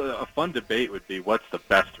guess a fun debate would be what's the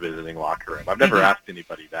best visiting locker room. I've never asked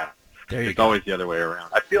anybody that. It's always the other way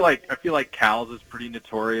around. I feel like Cal's is pretty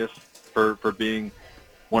notorious for being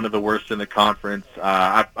one of the worst in the conference.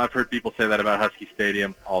 I've heard people say that about Husky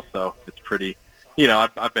Stadium also. It's pretty,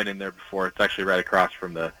 I've been in there before. It's actually right across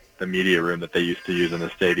from the media room that they used to use in the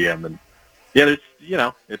stadium. And yeah,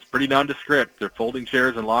 it's pretty nondescript. They're folding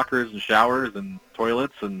chairs and lockers and showers and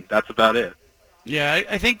toilets, and that's about it. Yeah,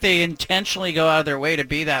 I think they intentionally go out of their way to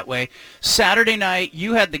be that way. Saturday night,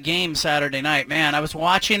 you had the game Saturday night. Man, I was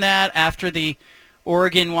watching that after the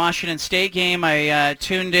Oregon-Washington State game. I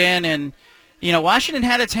tuned in, and, Washington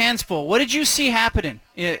had its hands full. What did you see happening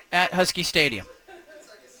at Husky Stadium?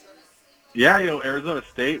 Yeah, Arizona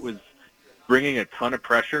State was bringing a ton of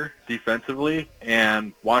pressure defensively,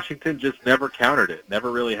 and Washington just never countered it,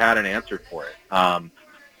 never really had an answer for it.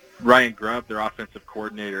 Ryan Grubb, their offensive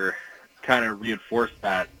coordinator, kind of reinforced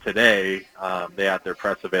that today. They had their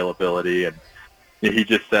press availability, and he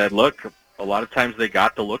just said, look, a lot of times they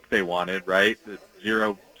got the look they wanted, right?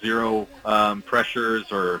 Zero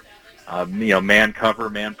pressures or, man cover,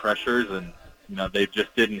 man pressures, and they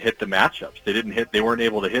just didn't hit the matchups. They weren't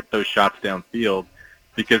able to hit those shots downfield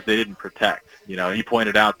because they didn't protect. He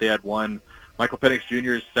pointed out they had Michael Penix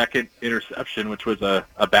Jr.'s second interception, which was a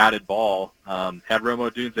batted ball, had Rome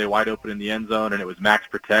Odunze wide open in the end zone, and it was max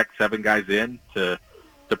protect, 7 guys in to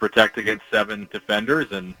protect against 7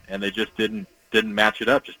 defenders, and they just didn't match it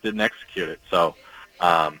up, just didn't execute it. So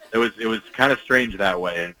it was kind of strange that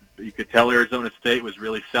way. You could tell Arizona State was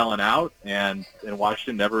really selling out, and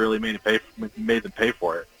Washington never really made them pay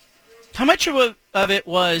for it. How much of it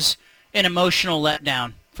was an emotional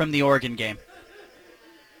letdown from the Oregon game?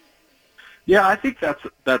 Yeah, I think that's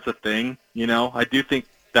a thing. I do think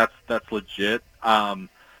that's legit. Kalen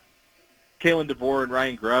DeVore and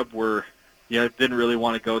Ryan Grubb were, didn't really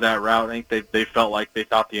want to go that route. I think they felt like they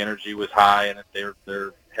thought the energy was high and that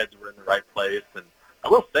their heads were in the right place. And I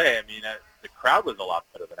will say, the crowd was a lot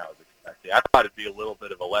better than I was expecting. I thought it'd be a little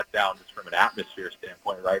bit of a letdown just from an atmosphere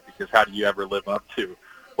standpoint, right? Because how do you ever live up to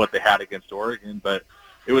what they had against Oregon? But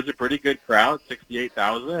it was a pretty good crowd,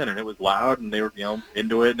 68,000, and it was loud, and they were,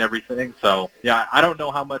 into it and everything. So, yeah, I don't know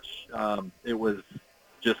how much it was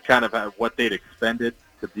just kind of what they'd expended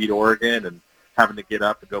to beat Oregon and having to get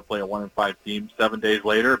up and go play a 1-5 team 7 days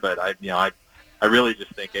later. But I really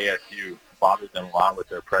just think ASU bothered them a lot with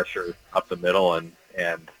their pressure up the middle, and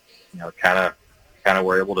kind of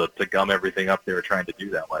were able to gum everything up they were trying to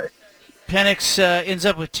do that way. Penix ends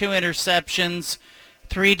up with 2 interceptions,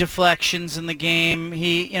 3 deflections in the game.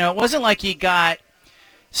 He, it wasn't like he got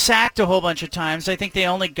sacked a whole bunch of times. I think they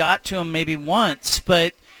only got to him maybe once.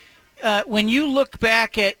 But when you look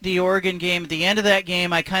back at the Oregon game, at the end of that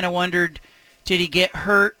game, I kind of wondered, did he get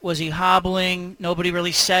hurt? Was he hobbling? Nobody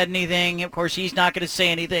really said anything. Of course, he's not going to say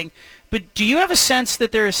anything. But do you have a sense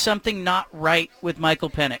that there is something not right with Michael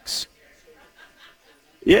Penix?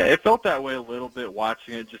 Yeah, it felt that way a little bit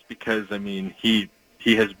watching it, just because,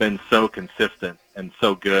 he has been so consistent and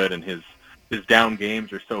so good, and his down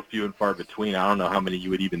games are so few and far between. I don't know how many you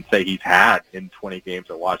would even say he's had in 20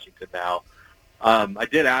 games at Washington now. I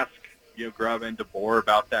did ask Grubb and DeBoer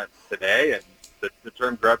about that today, and the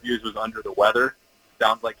term Grubb used was under the weather.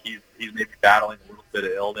 Sounds like he's maybe battling a little bit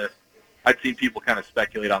of illness. I'd seen people kind of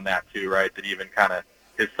speculate on that too, right? That even kind of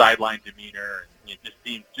his sideline demeanor, and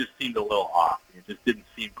it just seemed a little off. It just didn't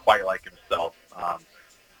seem quite like himself.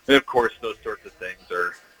 And of course, those sorts of things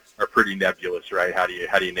are pretty nebulous, right? How do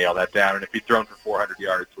you nail that down? And if he'd thrown for 400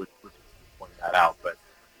 yards, would point that out. But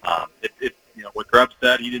what Grubb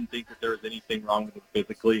said, he didn't think that there was anything wrong with him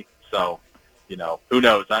physically. So, who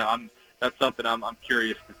knows? That's something I'm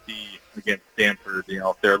curious to see against Stanford.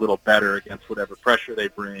 If they're a little better against whatever pressure they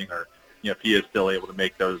bring, or if he is still able to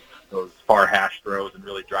make those far hash throws and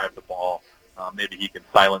really drive the ball. Maybe he can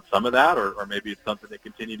silence some of that, or maybe it's something they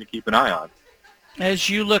continue to keep an eye on. As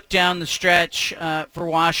you look down the stretch for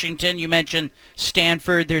Washington, you mentioned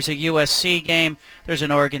Stanford. There's a USC game. There's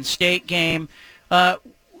an Oregon State game.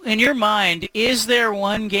 In your mind, is there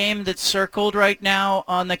one game that's circled right now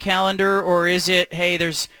on the calendar, or is it, hey,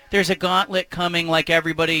 there's a gauntlet coming like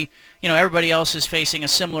everybody else is facing a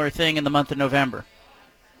similar thing in the month of November?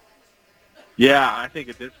 Yeah, I think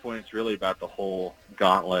at this point it's really about the whole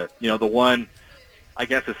gauntlet. The one, I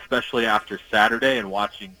guess, especially after Saturday and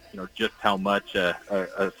watching, just how much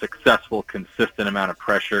a successful, consistent amount of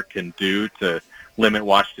pressure can do to limit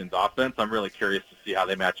Washington's offense. I'm really curious to see how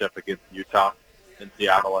they match up against Utah in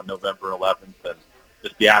Seattle on November 11th, and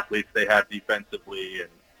just the athletes they have defensively.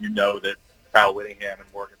 And that Kyle Whittingham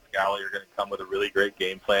and Morgan Scalley are going to come with a really great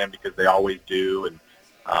game plan, because they always do, and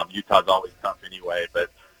Utah's always tough anyway.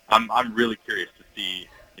 But I'm really curious to see,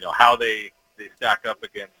 how they stack up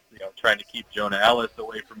against, trying to keep Jonah Ellis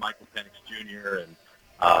away from Michael Penix Jr. and,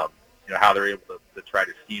 how they're able to try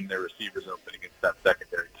to scheme their receivers open against that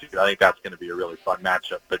secondary too. I think that's going to be a really fun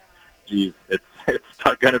matchup. But, geez, it's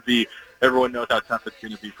going to be, everyone knows how tough it's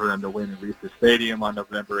going to be for them to win at Reese Stadium on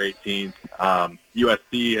November 18th.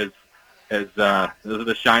 USC has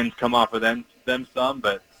the shine's come off of them some,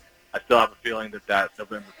 but I still have a feeling that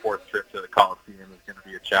November 4th trip to the Coliseum is going to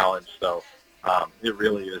be a challenge. So it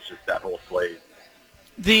really is just that whole slate.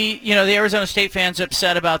 The Arizona State fans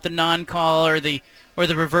upset about the non-call or the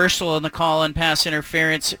reversal on the call and pass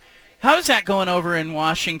interference. How is that going over in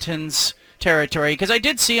Washington's territory? Because I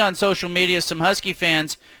did see on social media some Husky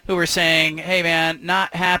fans who were saying, hey, man,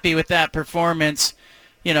 not happy with that performance,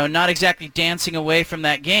 not exactly dancing away from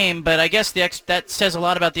that game, but I guess that says a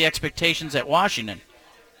lot about the expectations at Washington.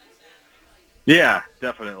 Yeah,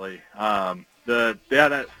 definitely. Not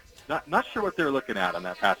sure what they were looking at on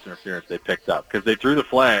that pass interference they picked up, because they threw the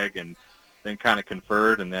flag and then kind of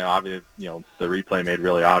conferred, and then obviously, the replay made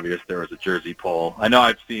really obvious there was a jersey pull. I know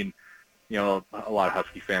I've seen, a lot of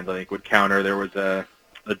Husky fans I think would counter. There was a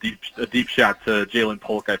deep shot to Jalen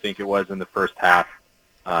Polk, I think it was, in the first half,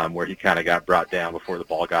 where he kind of got brought down before the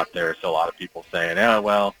ball got there. So a lot of people saying, oh,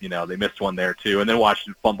 well, they missed one there too. And then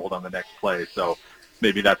Washington fumbled on the next play. So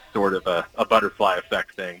maybe that's sort of a butterfly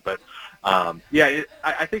effect thing. But,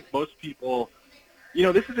 I think most people,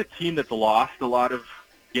 this is a team that's lost a lot of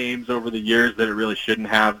games over the years that it really shouldn't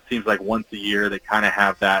have. It seems like once a year they kind of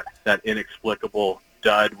have that inexplicable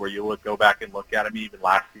dud where you go back and look at them. Even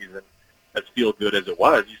last season, as feel good as it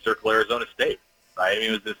was, you circle Arizona State, right? I mean,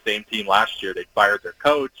 it was the same team last year. They fired their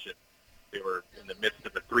coach, and they were in the midst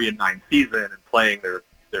of a 3-9 season and playing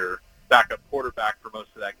their backup quarterback for most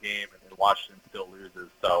of that game, and then Washington still loses.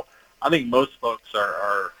 So I think most folks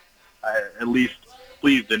are at least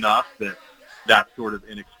pleased enough that sort of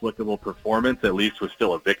inexplicable performance at least was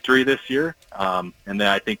still a victory this year. And then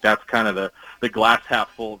I think that's kind of the glass half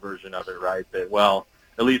full version of it, right? That, well,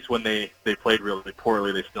 at least when they played really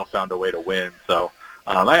poorly, they still found a way to win. So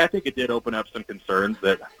I think it did open up some concerns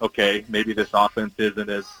that, okay, maybe this offense isn't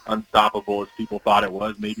as unstoppable as people thought it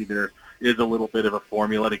was. Maybe there is a little bit of a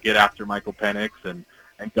formula to get after Michael Penix and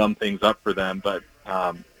gum things up for them. But,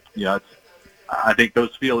 I think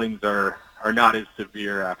those feelings are not as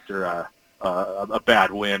severe after a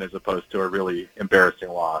bad win as opposed to a really embarrassing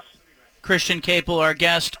loss. Christian Caple, our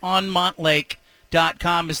guest, on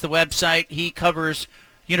Montlake.com is the website. He covers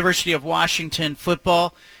University of Washington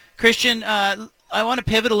football. Christian, I want to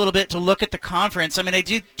pivot a little bit to look at the conference. I mean, I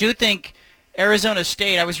do think Arizona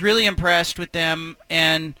State, I was really impressed with them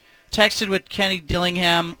and texted with Kenny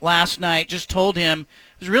Dillingham last night, just told him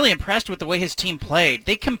I was really impressed with the way his team played.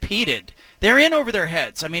 They competed. They're in over their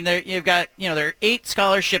heads. I mean, they're 8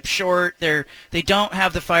 scholarships short. They don't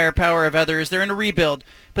have the firepower of others. They're in a rebuild.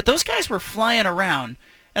 But those guys were flying around.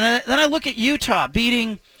 And then I look at Utah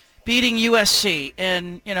beating USC,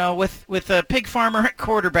 and with a pig farmer at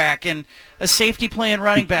quarterback and a safety playing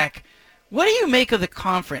running back. What do you make of the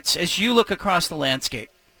conference as you look across the landscape?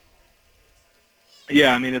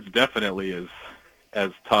 Yeah, I mean, it's definitely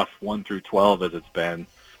as tough 1 through 12 as it's been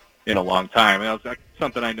in a long time. And that was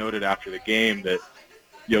something I noted after the game that,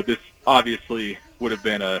 this obviously would have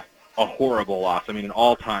been a horrible loss. I mean, an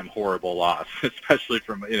all-time horrible loss, especially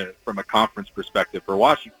from a conference perspective for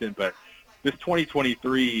Washington. But this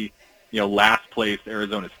 2023, last place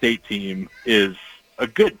Arizona State team is a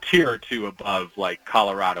good tier or two above like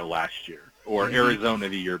Colorado last year or Arizona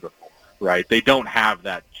the year before, right? They don't have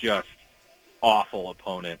that just awful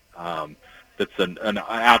opponent that's an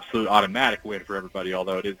absolute automatic win for everybody,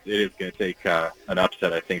 although it is going to take an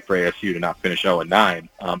upset, I think, for ASU to not finish 0-9.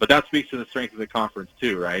 But that speaks to the strength of the conference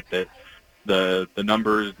too, right? That the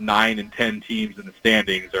numbers 9 and 10 teams in the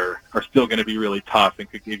standings are still going to be really tough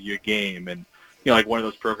and could give you a game. And like one of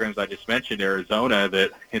those programs I just mentioned, Arizona,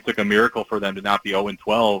 that it took a miracle for them to not be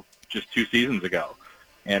 0-12 just 2 seasons ago.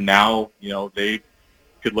 And now, they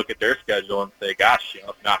could look at their schedule and say, gosh,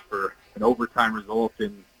 if not for an overtime result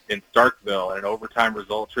in Starkville and an overtime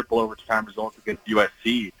result, triple overtime result against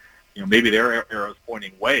USC, maybe their arrow's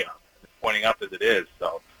pointing way up. It's pointing up as it is.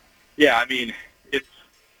 So, yeah, I mean, it's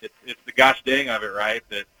the gosh dang of it, right?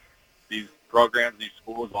 That these programs, these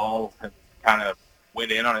schools all have kind of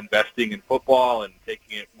went in on investing in football and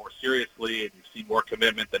taking it more seriously, and you've seen more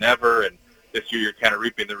commitment than ever. And this year you're kind of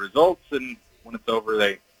reaping the results, and when it's over,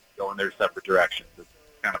 they go in their separate directions. It's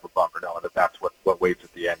kind of a bummer knowing that that's what waits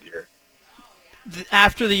at the end here.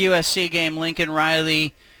 After the USC game, Lincoln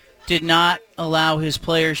Riley did not allow his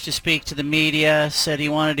players to speak to the media, said he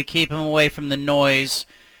wanted to keep them away from the noise.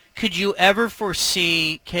 Could you ever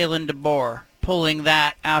foresee Kalen DeBoer pulling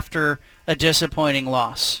that after a disappointing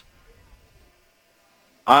loss?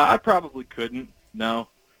 I probably couldn't, no.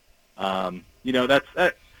 That's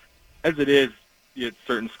as it is at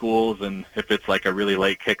certain schools, and if it's like a really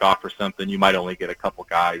late kickoff or something, you might only get a couple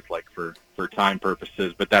guys like for time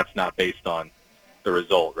purposes, but that's not based on the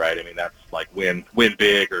result, right? I mean, that's like win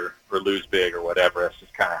big or lose big or whatever. That's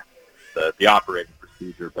just kind of the operating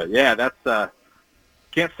procedure. But yeah, that's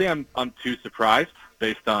can't say I'm too surprised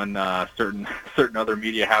based on certain other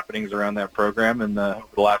media happenings around that program in the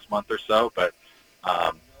last month or so. But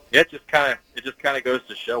it just kind of goes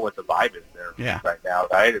to show what the vibe is there right now,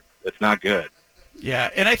 right? It's not good.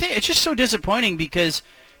 Yeah, and I think it's just so disappointing because,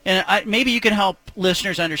 and maybe you can help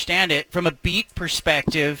listeners understand it from a beat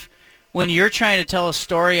perspective. When you're trying to tell a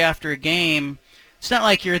story after a game, it's not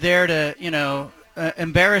like you're there to,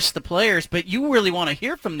 embarrass the players, but you really want to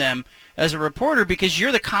hear from them as a reporter because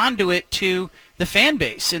you're the conduit to the fan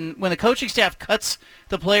base. And when the coaching staff cuts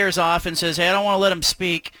the players off and says, hey, I don't want to let them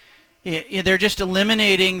speak, they're just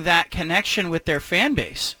eliminating that connection with their fan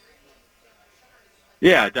base.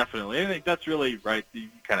 Yeah, definitely. I think that's really right. You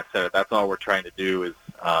kind of said it. That's all we're trying to do is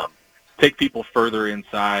take people further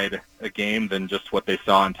inside a game than just what they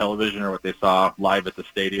saw on television or what they saw live at the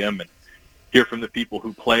stadium, and hear from the people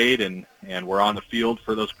who played and were on the field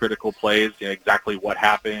for those critical plays, exactly what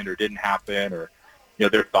happened or didn't happen, or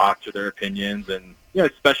their thoughts or their opinions. And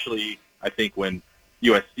especially I think when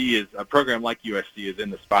USC is a program like USC is in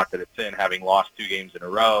the spot that it's in, having lost 2 games in a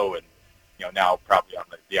row, and now probably on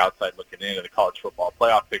the outside looking into the college football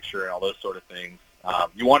playoff picture and all those sort of things.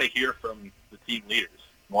 You want to hear from the team leaders.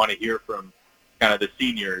 You want to hear from kind of the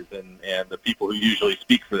seniors and the people who usually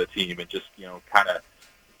speak for the team, and just kind of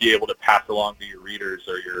be able to pass along to your readers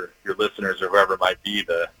or your listeners or whoever it might be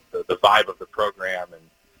the vibe of the program. And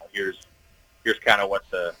here's kind of what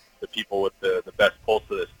the people with the best pulse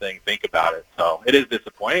of this thing think about it. So it is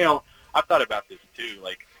disappointing. I've thought about this too.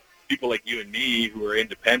 Like people like you and me who are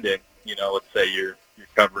independent. Let's say you're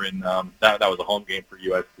covering that was a home game for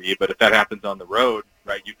USC, but if that happens on the road,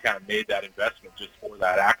 right, you kind of made that investment just for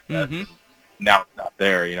that access. Mm-hmm. And now it's not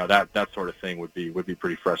there. That sort of thing would be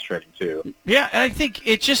pretty frustrating too. Yeah, and I think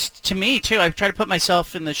it just, to me too, I've tried to put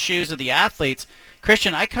myself in the shoes of the athletes.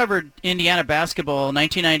 Christian, I covered Indiana basketball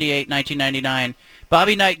 1998, 1999.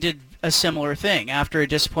 Bobby Knight did a similar thing after a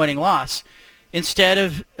disappointing loss. Instead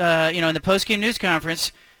of, in the postgame news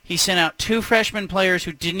conference, he sent out 2 freshman players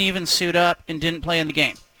who didn't even suit up and didn't play in the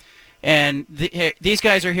game. And these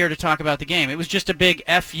guys are here to talk about the game. It was just a big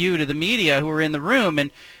F-you to the media who were in the room.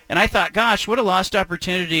 And I thought, gosh, what a lost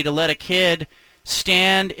opportunity to let a kid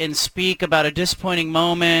stand and speak about a disappointing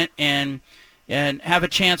moment and have a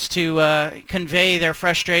chance to convey their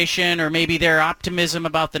frustration or maybe their optimism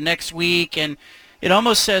about the next week. And it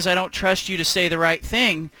almost says, I don't trust you to say the right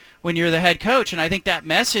thing when you're the head coach. And I think that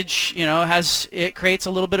message, it creates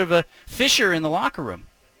a little bit of a fissure in the locker room.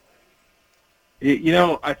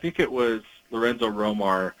 I think it was Lorenzo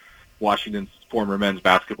Romar, Washington's former men's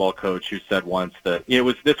basketball coach, who said once that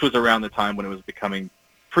this was around the time when it was becoming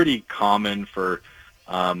pretty common for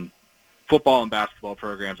football and basketball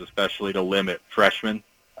programs especially to limit freshman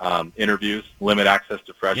interviews, limit access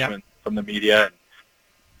to freshmen from the media. And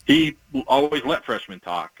he always let freshmen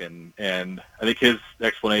talk, and I think his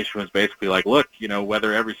explanation was basically like, look,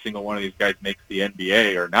 whether every single one of these guys makes the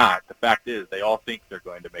NBA or not, the fact is they all think they're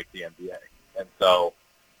going to make the NBA. And so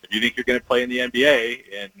if you think you're going to play in the NBA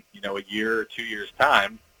in, a year or 2 years'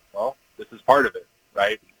 time, well, this is part of it,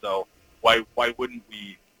 right? And so why wouldn't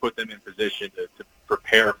we put them in position to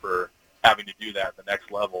prepare for having to do that at the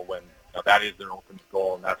next level when that is their ultimate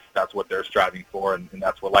goal, and that's what they're striving for, and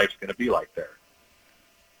that's what life's going to be like there.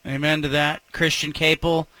 Amen to that. Christian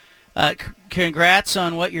Caple, congrats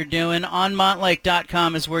on what you're doing.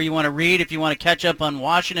 OnMontlake.com is where you want to read. If you want to catch up on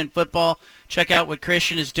Washington football, check out what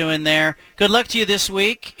Christian is doing there. Good luck to you this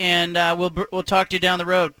week, and we'll talk to you down the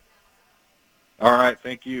road. All right,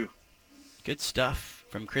 thank you. Good stuff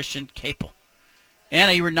from Christian Caple.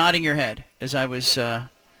 Anna, you were nodding your head as I was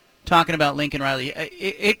talking about Lincoln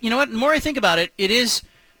Riley. You know what? The more I think about it, it is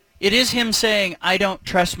him saying, I don't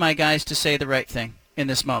trust my guys to say the right thing in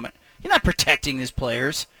this moment. You're not protecting his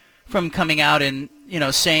players from coming out and,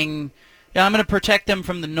 saying, I'm going to protect them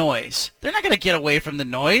from the noise. They're not going to get away from the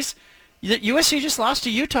noise. USC just lost to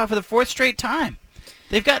Utah for the 4th straight time.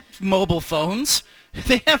 They've got mobile phones.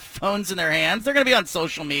 They have phones in their hands. They're going to be on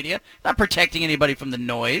social media, not protecting anybody from the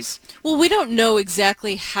noise. Well, we don't know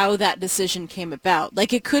exactly how that decision came about.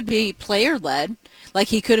 Like, it could be player-led. Like,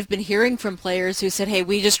 he could have been hearing from players who said, hey,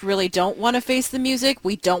 we just really don't want to face the music.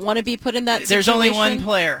 We don't want to be put in that situation. There's only one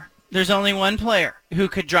player. There's only one player who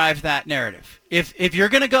could drive that narrative. If you're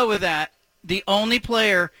going to go with that, the only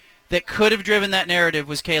player that could have driven that narrative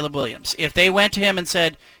was Caleb Williams. If they went to him and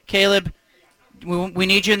said, Caleb, we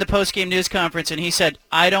need you in the post-game news conference, and he said,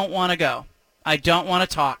 I don't want to go. I don't want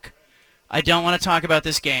to talk. I don't want to talk about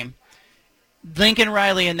this game. Lincoln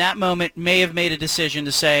Riley in that moment may have made a decision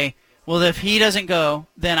to say, well, if he doesn't go,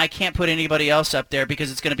 then I can't put anybody else up there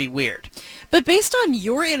because it's going to be weird. But based on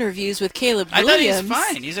your interviews with Caleb I Williams... thought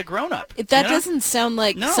he's fine. He's a grown-up. That doesn't sound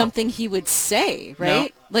like something he would say,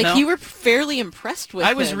 right? You were fairly impressed with him.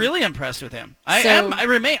 I was really impressed with him.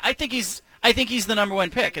 I think he's the number 1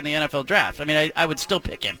 pick in the NFL draft. I mean, I would still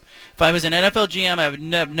pick him. If I was an NFL GM, I would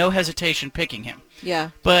have no hesitation picking him. Yeah.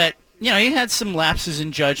 But, he had some lapses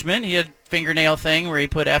in judgment. He had a fingernail thing where he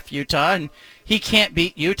put F Utah, and he can't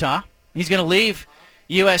beat Utah. He's going to leave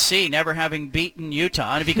USC never having beaten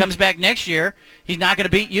Utah. And if he comes back next year, he's not going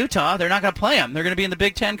to beat Utah. They're not going to play him. They're going to be in the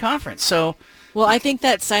Big Ten Conference. So Well, I think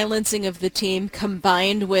that silencing of the team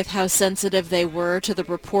combined with how sensitive they were to the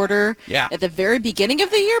reporter at the very beginning of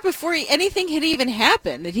the year before anything had even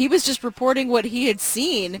happened. And he was just reporting what he had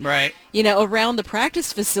seen, around the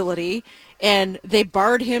practice facility. And they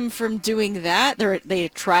barred him from doing that. They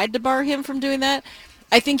tried to bar him from doing that.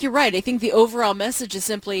 I think you're right. I think the overall message is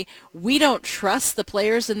simply we don't trust the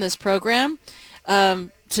players in this program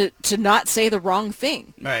to not say the wrong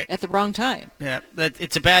thing at the wrong time. Yeah,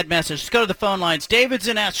 it's a bad message. Let's go to the phone lines. David's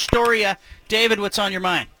in Astoria. David, what's on your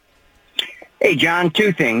mind? Hey, John,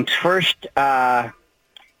 two things. First,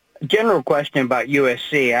 general question about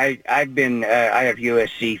USC. I have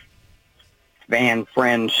USC fan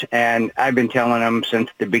friends, and I've been telling them since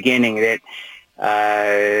the beginning that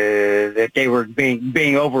they were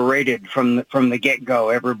being overrated from the get-go.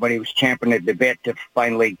 Everybody was champing at the bit to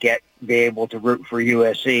finally be able to root for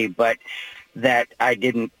USC, but that I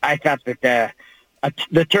didn't. I thought that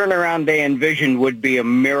the turnaround they envisioned would be a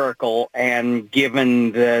miracle, and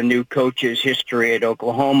given the new coach's history at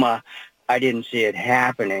Oklahoma, I didn't see it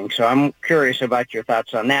happening. So I'm curious about your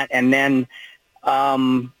thoughts on that. And then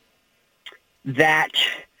that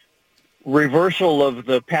reversal of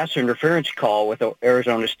the pass interference call with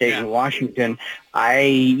Arizona State and Washington,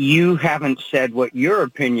 you haven't said what your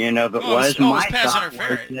opinion of it was. It was pass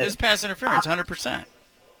interference. It was pass interference, 100%.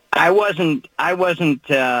 I wasn't.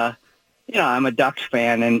 I'm a Ducks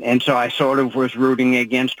fan, and so I sort of was rooting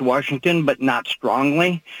against Washington, but not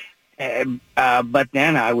strongly. But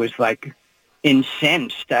then I was like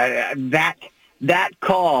incensed. That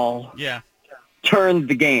call turned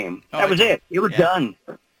the game. That was it. It was done.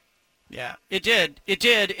 Yeah, it did. It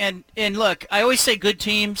did. And look, I always say good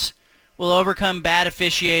teams will overcome bad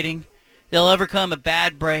officiating. They'll overcome a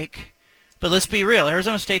bad break. But let's be real.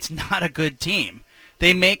 Arizona State's not a good team.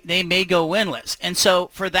 They may go winless. And so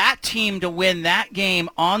for that team to win that game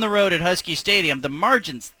on the road at Husky Stadium, the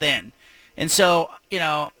margin's thin. And so,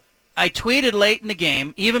 I tweeted late in the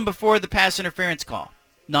game, even before the pass interference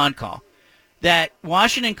non-call, that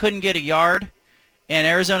Washington couldn't get a yard and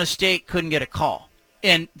Arizona State couldn't get a call.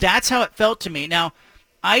 And that's how it felt to me. Now,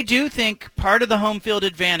 I do think part of the home field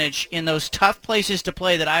advantage in those tough places to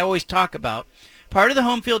play that I always talk about, part of the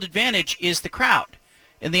home field advantage is the crowd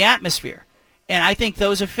and the atmosphere. And I think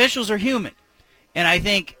those officials are human. And I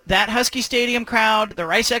think that Husky Stadium crowd, the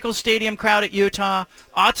Rice-Eccles Stadium crowd at Utah,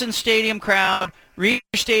 Autzen Stadium crowd, Reeder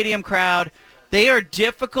Stadium crowd, they are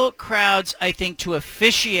difficult crowds, I think, to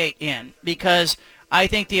officiate in because I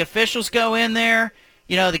think the officials go in there.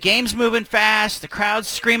 The game's moving fast. The crowd's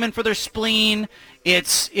screaming for their spleen.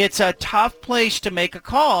 It's a tough place to make a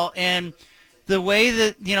call. And the way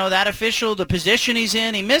that, that official, the position he's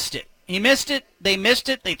in, he missed it. He missed it. They missed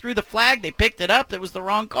it. They threw the flag. They picked it up. It was the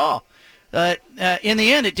wrong call. In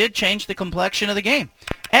the end, it did change the complexion of the game.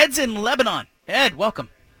 Ed's in Lebanon. Ed, welcome.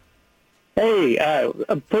 Hey,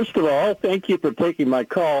 first of all, thank you for taking my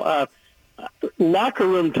call. Locker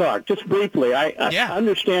room talk, just briefly. I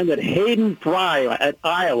understand that Hayden Fry at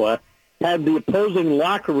Iowa had the opposing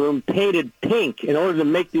locker room painted pink in order to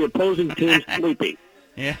make the opposing team sleepy.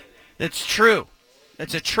 Yeah, that's true.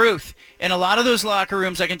 That's a truth. In a lot of those locker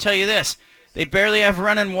rooms, I can tell you this, they barely have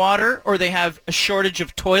running water, or they have a shortage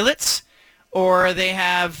of toilets, or they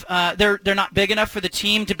have they're not big enough for the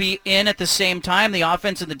team to be in at the same time, the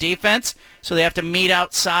offense and the defense, so they have to meet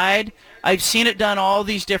outside. I've seen it done all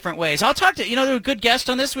these different ways. I'll talk to a good guest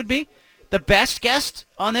on this would be, the best guest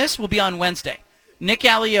on this will be on Wednesday. Nick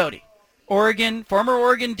Aliotti, former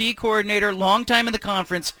Oregon D coordinator, long time in the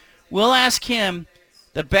conference. We'll ask him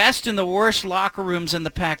the best and the worst locker rooms in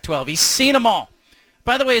the Pac-12. He's seen them all.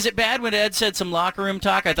 By the way, is it bad when Ed said some locker room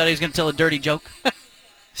talk? I thought he was going to tell a dirty joke.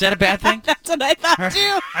 Is that a bad thing? That's what I thought,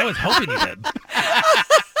 too. I was hoping you did.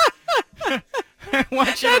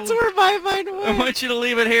 That's where my mind went. I want you to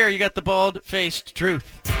leave it here. You got the bald-faced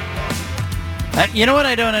truth. You know what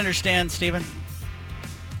I don't understand, Stephen?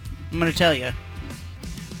 I'm going to tell you.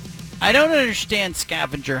 I don't understand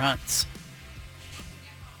scavenger hunts.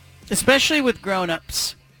 Especially with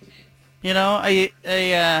grown-ups.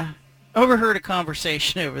 I overheard a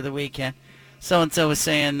conversation over the weekend. So-and-so was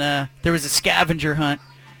saying there was a scavenger hunt.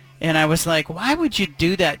 And I was like, why would you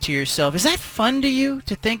do that to yourself? Is that fun to you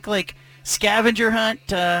to think like scavenger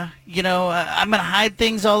hunt, I'm going to hide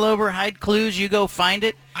things all over, hide clues, you go find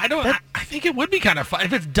it? I think it would be kind of fun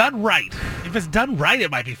if it's done right. If it's done right,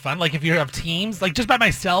 it might be fun. Like if you have teams, like just by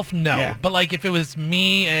myself, no. Yeah. But like if it was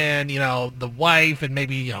me and, the wife and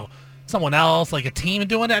maybe, someone else, like a team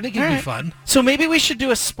doing it, I think it'd be fun. So maybe we should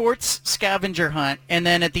do a sports scavenger hunt, and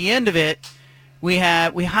then at the end of it, we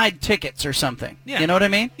hide tickets or something. Yeah. You know what I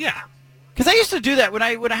mean? Yeah. Because I used to do that when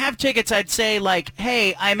I have tickets. I'd say like,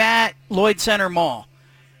 "Hey, I'm at Lloyd Center Mall,"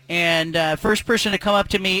 and first person to come up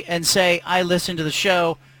to me and say, "I listened to the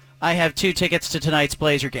show. I have 2 tickets to tonight's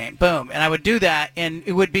Blazer game." Boom, and I would do that, and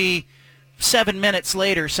it would be 7 minutes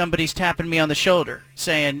later, somebody's tapping me on the shoulder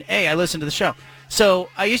saying, "Hey, I listened to the show." So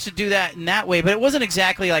I used to do that in that way, but it wasn't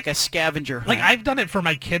exactly like a scavenger hunt. Like, I've done it for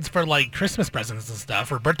my kids for, like, Christmas presents and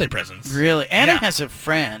stuff, or birthday presents. Really? Anna has a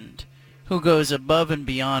friend who goes above and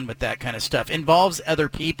beyond with that kind of stuff. Involves other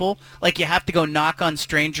people. Like, you have to go knock on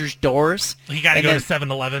strangers' doors. You got to go to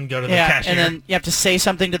 7-Eleven, go to the cashier. And then you have to say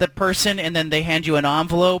something to the person, and then they hand you an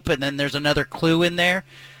envelope, and then there's another clue in there.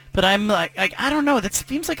 But I'm like, I don't know. That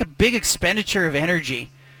seems like a big expenditure of energy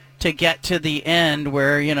to get to the end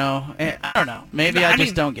where, I don't know. Maybe I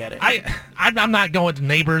just don't get it. I'm not going to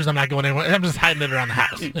neighbors. I'm not going anywhere. I'm just hiding it around the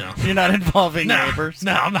house. You're not involving neighbors?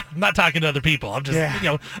 No, I'm not talking to other people. I'm just,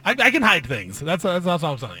 I can hide things. That's all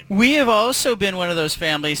I'm saying. We have also been one of those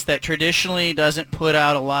families that traditionally doesn't put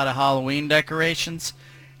out a lot of Halloween decorations.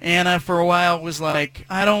 Anna, for a while, was like,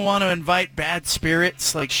 I don't want to invite bad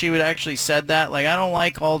spirits. Like, she would actually said that. Like, I don't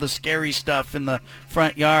like all the scary stuff in the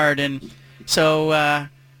front yard. And so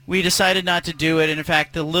we decided not to do it. And, in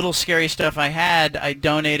fact, the little scary stuff I had, I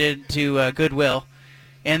donated to Goodwill.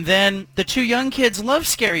 And then the 2 young kids love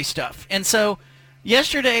scary stuff. And so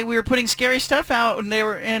yesterday we were putting scary stuff out,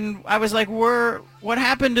 and I was like, what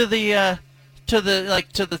happened to the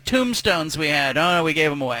tombstones we had? Oh, no, we gave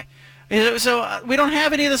them away. So we don't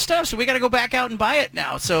have any of the stuff, so we got to go back out and buy it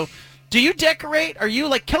now. So do you decorate? Are you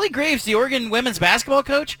like Kelly Graves, the Oregon women's basketball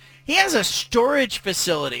coach? He has a storage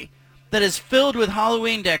facility that is filled with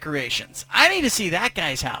Halloween decorations. I need to see that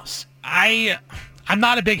guy's house. I'm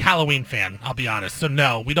not a big Halloween fan, I'll be honest. So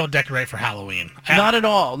no, we don't decorate for Halloween. Not at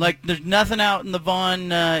all. Like, there's nothing out in the Vaughn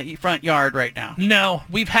front yard right now. No,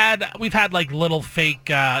 we've had like little fake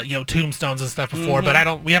tombstones and stuff before,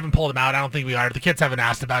 but we haven't pulled them out. I don't think we are. The kids haven't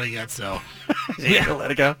asked about it yet, so yeah,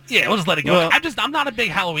 let it go. Yeah, we'll just let it go. Well, I'm not a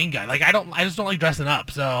big Halloween guy. Like, I just don't like dressing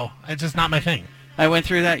up, so it's just not my thing. I went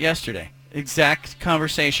through that yesterday. Exact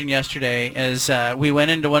conversation yesterday as we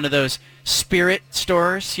went into one of those spirit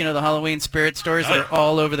stores, the Halloween spirit stores that are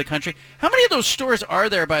all over the country. How many of those stores are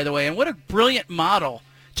there, by the way? And what a brilliant model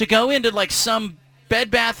to go into like some Bed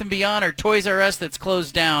Bath & Beyond or Toys R Us that's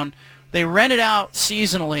closed down. They rent it out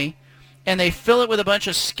seasonally, and they fill it with a bunch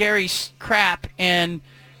of scary crap, and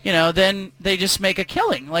then they just make a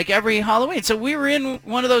killing like every Halloween. So we were in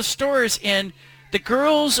one of those stores, and the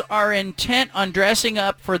girls are intent on dressing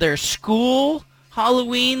up for their school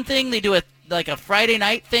Halloween thing. They do a Friday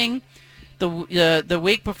night thing the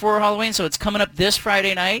week before Halloween, so it's coming up this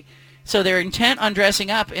Friday night. So they're intent on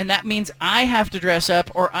dressing up, and that means I have to dress up,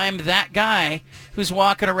 or I'm that guy who's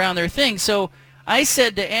walking around their thing. So I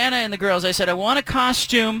said to Anna and the girls, I said, I want a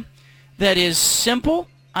costume that is simple.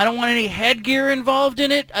 I don't want any headgear involved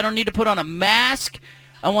in it. I don't need to put on a mask.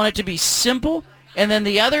 I want it to be simple. And then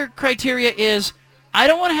the other criteria is I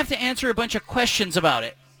don't want to have to answer a bunch of questions about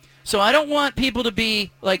it. So I don't want people to be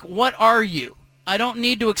like, what are you? I don't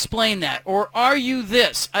need to explain that. Or are you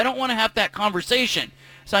this? I don't want to have that conversation.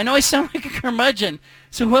 So I know I sound like a curmudgeon.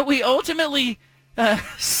 So what we ultimately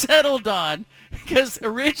settled on, because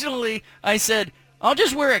originally I said, I'll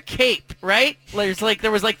just wear a cape, right?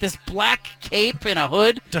 There was this black cape and a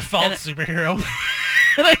hood. Default superhero.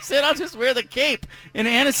 And I said, I'll just wear the cape. And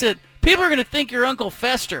Anna said, people are going to think you're Uncle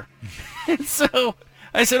Fester. And so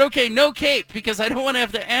I said, okay, no cape, because I don't want to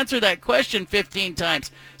have to answer that question 15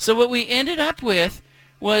 times. So what we ended up with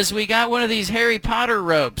was we got one of these Harry Potter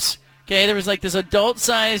robes. Okay, there was like this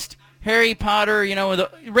adult-sized Harry Potter, where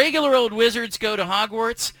the regular old wizards go to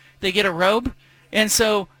Hogwarts, they get a robe. And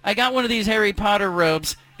so I got one of these Harry Potter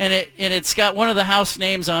robes, and it's got one of the house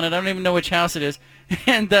names on it. I don't even know which house it is.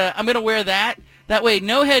 And I'm going to wear that. That way,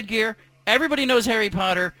 no headgear. Everybody knows Harry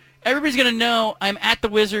Potter. Everybody's going to know I'm at the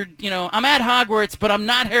wizard, I'm at Hogwarts, but I'm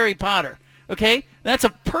not Harry Potter, okay? That's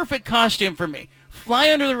a perfect costume for me.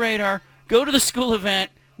 Fly under the radar, go to the school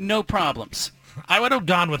event, no problems. I would have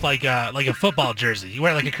gone with like a football jersey. You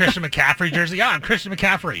wear like a Christian McCaffrey jersey. Yeah, I'm Christian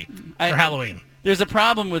McCaffrey for Halloween. There's a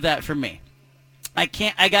problem with that for me. I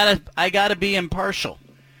gotta be impartial.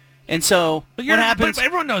 And so what happens? But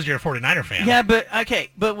everyone knows you're a 49er fan. Yeah,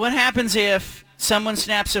 but what happens if someone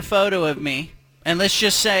snaps a photo of me? And let's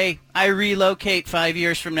just say I relocate 5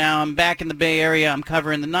 years from now. I'm back in the Bay Area. I'm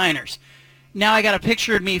covering the Niners. Now I got a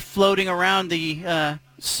picture of me floating around the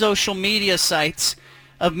social media sites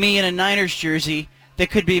of me in a Niners jersey that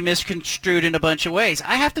could be misconstrued in a bunch of ways.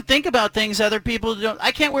 I have to think about things other people don't.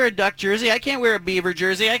 I can't wear a Duck jersey. I can't wear a Beaver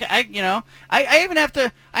jersey. I even have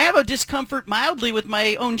to. I have a discomfort mildly with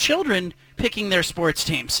my own children picking their sports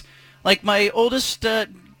teams. Like my oldest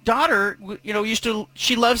daughter,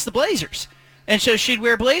 she loves the Blazers. And so she'd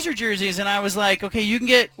wear Blazer jerseys, and I was like, okay, you can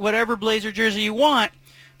get whatever Blazer jersey you want,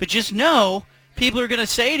 but just know people are going to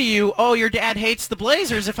say to you, oh, your dad hates the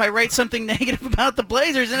Blazers if I write something negative about the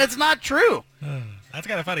Blazers, and it's not true. That's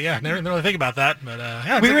kind of funny, yeah. Never really think about that, but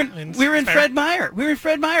yeah. We were in Fred Meyer. We were in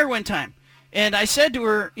Fred Meyer one time, and I said to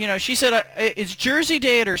her, she said, it's Jersey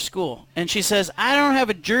Day at her school, and she says, I don't have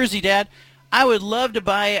a jersey, Dad. I would love to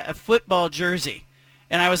buy a football jersey.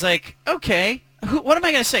 And I was like, okay, what am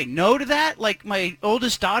I going to say? No to that? Like my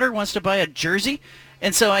oldest daughter wants to buy a jersey?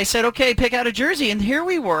 And so I said, okay, pick out a jersey. And here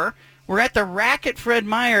we were. We're at the rack at Fred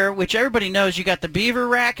Meyer, which everybody knows you got the beaver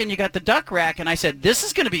rack and you got the duck rack. And I said, this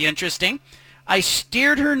is going to be interesting. I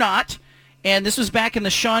steered her not. And this was back in the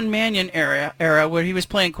Sean Mannion era where he was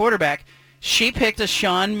playing quarterback. She picked a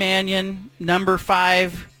Sean Mannion number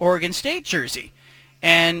 5 Oregon State jersey.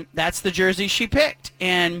 And that's the jersey she picked.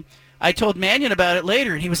 And I told Mannion about it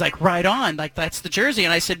later, and he was like, right on, like that's the jersey.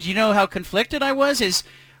 And I said, you know how conflicted I was?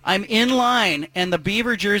 I'm in line, and the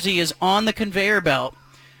Beaver jersey is on the conveyor belt.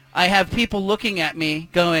 I have people looking at me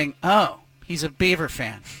going, oh, he's a Beaver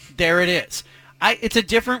fan. There it is. It's a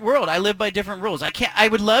different world. I live by different rules. I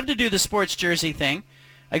would love to do the sports jersey thing.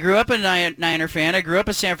 I grew up a Niner fan. I grew up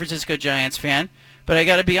a San Francisco Giants fan. But I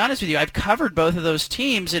got to be honest with you, I've covered both of those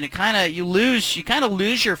teams, and you kind of lose your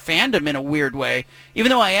fandom in a weird way.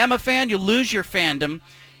 Even though I am a fan, you lose your fandom,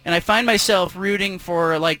 and I find myself rooting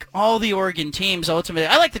for like all the Oregon teams. Ultimately,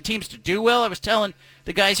 I like the teams to do well. I was telling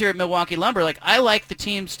the guys here at Milwaukee Lumber, like I like the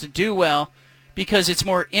teams to do well because it's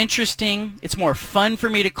more interesting, it's more fun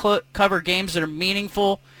for me to cover games that are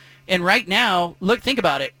meaningful. And right now, think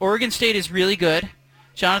about it. Oregon State is really good.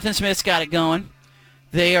 Jonathan Smith's got it going.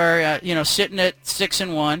 They are, sitting at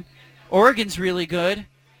 6-1. Oregon's really good.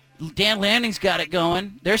 Dan Lanning's got it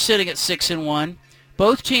going. They're sitting at 6-1.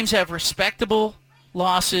 Both teams have respectable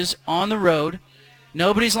losses on the road.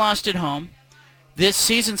 Nobody's lost at home. This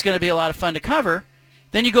season's going to be a lot of fun to cover.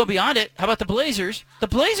 Then you go beyond it. How about the Blazers? The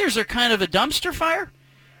Blazers are kind of a dumpster fire,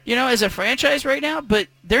 as a franchise right now, but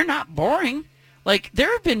they're not boring. Like,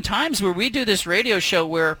 there have been times where we do this radio show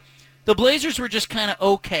where the Blazers were just kind of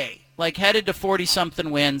okay. Like headed to 40-something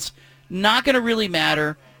wins, not going to really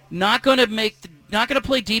matter, not going to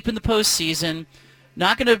play deep in the postseason,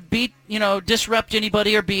 not going to disrupt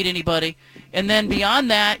anybody or beat anybody. And then beyond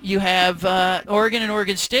that, you have Oregon and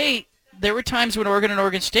Oregon State. There were times when Oregon and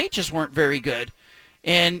Oregon State just weren't very good,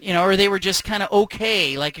 and or they were just kind of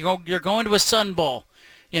okay. Like you're going to a Sun Bowl,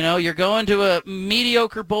 you're going to a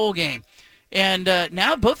mediocre bowl game, and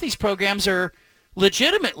now both these programs are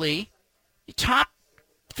legitimately top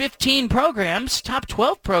 15 programs, top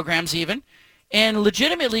 12 programs even, and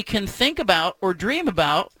legitimately can think about or dream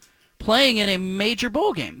about playing in a major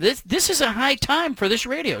bowl game. This is a high time for this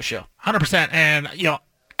radio show. 100%. And,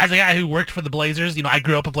 as a guy who worked for the Blazers, I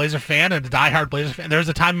grew up a Blazer fan and a diehard Blazer fan. There was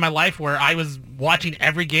a time in my life where I was watching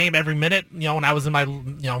every game, every minute, when I was in my,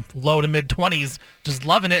 low to mid-20s, just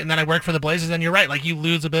loving it. And then I worked for the Blazers, and you're right. Like, you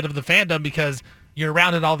lose a bit of the fandom because you're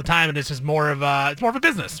around it all the time, and it's just more of a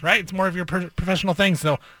business, right? It's more of your professional thing.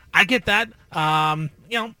 So I get that.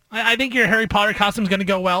 I think your Harry Potter costume is going to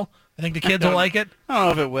go well. I think the kids will like it. I don't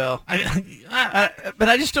know if it will. But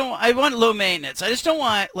I just don't. I want low maintenance. I just don't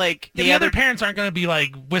want the other parents aren't going to be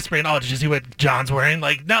like whispering, "Oh, did you see what John's wearing?"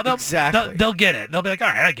 Like, no, they'll get it. They'll be like, "All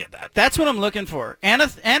right, I get that." That's what I'm looking for. Anna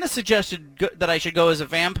suggested that I should go as a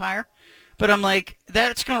vampire. But I'm like,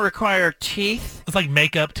 that's going to require teeth. It's like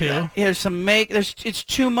makeup, too. Yeah, there's some it's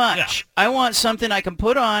too much. Yeah. I want something I can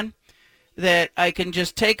put on that I can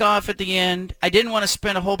just take off at the end. I didn't want to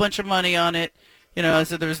spend a whole bunch of money on it.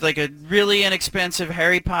 So there's like a really inexpensive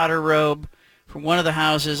Harry Potter robe from one of the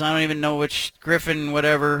houses. I don't even know which, Griffin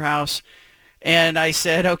whatever house. And I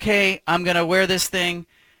said, okay, I'm going to wear this thing,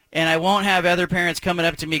 and I won't have other parents coming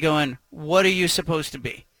up to me going, what are you supposed to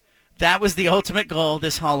be? That was the ultimate goal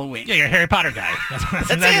this Halloween. Yeah, you're a Harry Potter guy. That's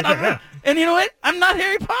it. And you know what? I'm not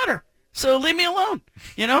Harry Potter, so leave me alone.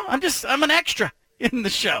 I'm an extra in the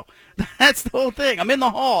show. That's the whole thing. I'm in the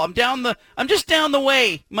hall. I'm just down the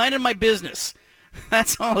way, minding my business.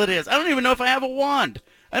 That's all it is. I don't even know if I have a wand.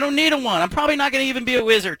 I don't need a wand. I'm probably not going to even be a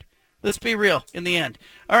wizard. Let's be real in the end.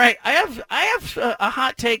 All right, I have a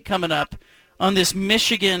hot take coming up on this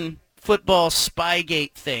Michigan football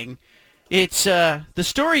Spygate thing. It's the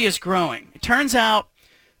story is growing. It turns out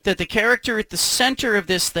that the character at the center of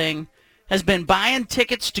this thing has been buying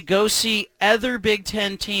tickets to go see other Big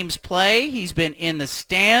Ten teams play. He's been in the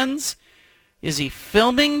stands. Is he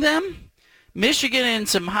filming them? Michigan in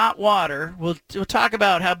some hot water. We'll talk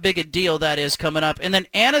about how big a deal that is coming up. And then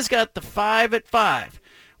Anna's got the 5 at 5,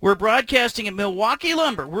 We're broadcasting at Milwaukee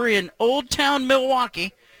Lumber. We're in Old Town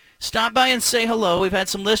Milwaukee. Stop by and say hello. We've had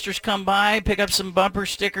some listeners come by, pick up some bumper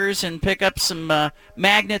stickers, and pick up some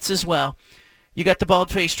magnets as well. You got the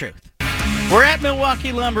bald-faced truth. We're at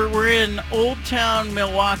Milwaukee Lumber. We're in Old Town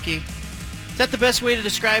Milwaukee. Is that the best way to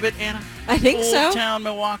describe it, Anna? I think so. Old Town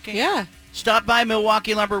Milwaukee? Yeah. Stop by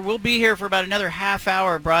Milwaukee Lumber. We'll be here for about another half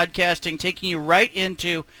hour broadcasting, taking you right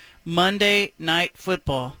into Monday Night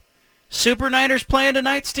Football. Super Niners playing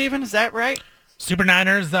tonight, Steven? Is that right? Super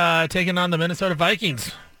Niners taking on the Minnesota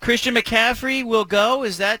Vikings. Christian McCaffrey will go.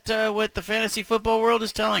 Is that what the fantasy football world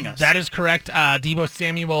is telling us? That is correct. Deebo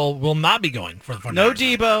Samuel will not be going for the 49ers. No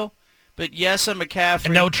Deebo, but yes, a McCaffrey.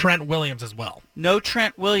 And no Trent Williams as well. No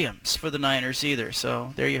Trent Williams for the Niners either,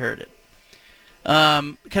 so there you heard it.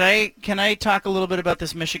 Can I talk a little bit about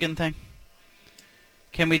this Michigan thing?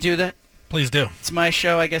 Can we do that? Please do. It's my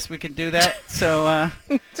show. I guess we can do that. So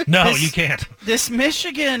no, you can't. This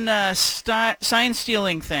Michigan sign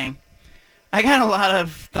stealing thing, I got a lot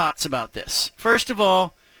of thoughts about this. First of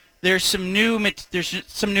all, there's some new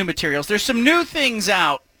materials. There's some new things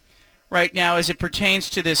out right now as it pertains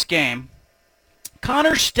to this game.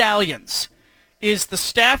 Connor Stallions is the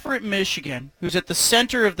staffer at Michigan who's at the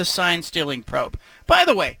center of the sign stealing probe. By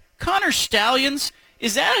the way, Connor Stallions,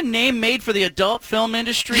 is that a name made for the adult film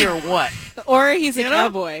industry or what? Or he's a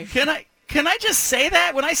cowboy. Can I just say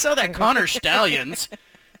that? When I saw that Connor Stallions,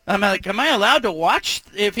 I'm like, am I allowed to watch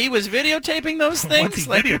if he was videotaping those things?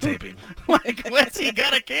 What's he videotaping? What's he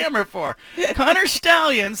got a camera for? Connor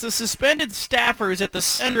Stallions, the suspended staffer who's at the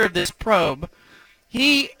center of this probe,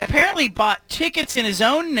 he apparently bought tickets in his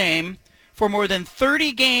own name for more than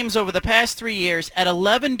 30 games over the past 3 years at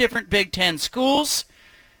 11 different Big Ten schools.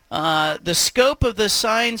 The scope of the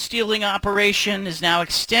sign-stealing operation is now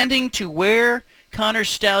extending to where Connor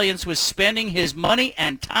Stallions was spending his money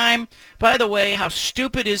and time. By the way, how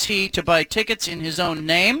stupid is he to buy tickets in his own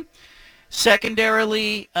name?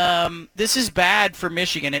 Secondarily, this is bad for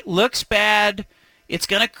Michigan. It looks bad. It's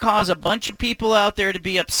going to cause a bunch of people out there to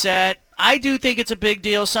be upset. I do think it's a big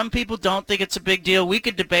deal. Some people don't think it's a big deal. We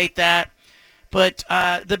could debate that. But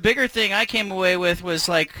the bigger thing I came away with was,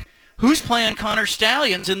 like, who's playing Connor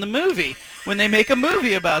Stallions in the movie when they make a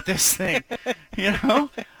movie about this thing? You know?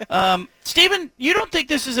 Stephen, you don't think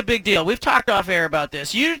this is a big deal. We've talked off air about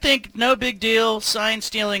this. You think no big deal, sign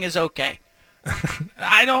stealing is okay?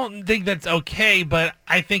 I don't think that's okay, but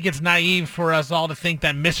I think it's naive for us all to think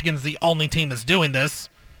that Michigan's the only team that's doing this.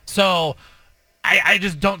 So I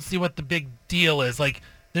just don't see what the big deal is. Like,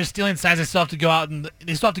 they're stealing signs. They still have to go out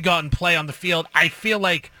and play on the field. I feel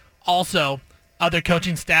like also other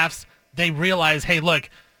coaching staffs, they realize, hey, look,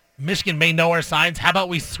 Michigan may know our signs. How about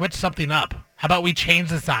we switch something up? How about we change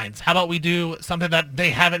the signs? How about we do something that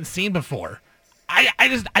they haven't seen before?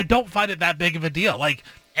 I don't find it that big of a deal. Like,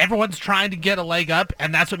 everyone's trying to get a leg up,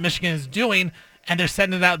 and that's what Michigan is doing, and they're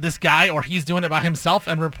sending out this guy, or he's doing it by himself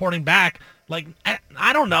and reporting back. Like,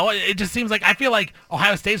 I don't know. It just seems like, I feel like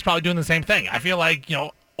Ohio State's probably doing the same thing. I feel like,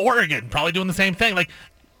 Oregon probably doing the same thing. Like,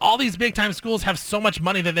 all these big-time schools have so much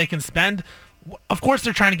money that they can spend. Of course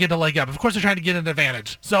they're trying to get a leg up. Of course they're trying to get an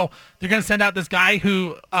advantage. So they're going to send out this guy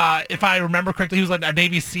who, if I remember correctly, he was like a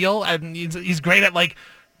Navy SEAL, and he's great at, like,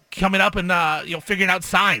 coming up and figuring out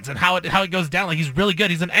signs and how it goes down. Like, he's really good.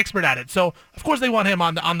 He's an expert at it. So of course they want him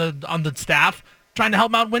on the staff, trying to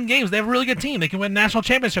help them out win games. They have a really good team. They can win a national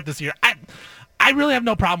championship this year. I really have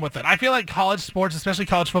no problem with it. I feel like college sports, especially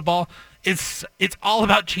college football, it's all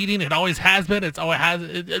about cheating. It always has been. It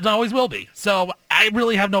always will be. So I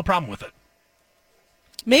really have no problem with it.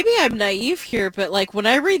 Maybe I'm naive here, but like when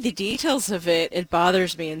I read the details of it, it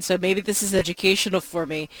bothers me. And so maybe this is educational for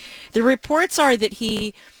me. The reports are that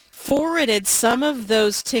he forwarded some of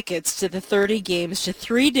those tickets to the 30 games to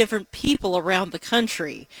 3 different people around the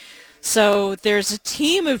country. So there's a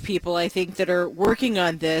team of people, I think, that are working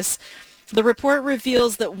on this. The report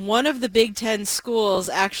reveals that one of the Big Ten schools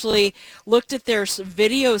actually looked at their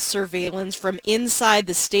video surveillance from inside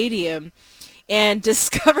the stadium and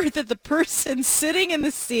discovered that the person sitting in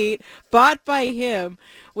the seat bought by him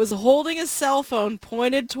was holding a cell phone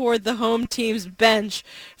pointed toward the home team's bench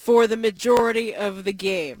for the majority of the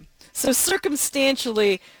game. So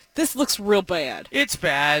circumstantially, this looks real bad. It's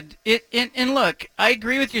bad. And look, I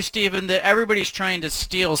agree with you, Stephen, that everybody's trying to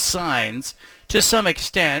steal signs to some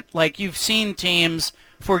extent. Like, you've seen teams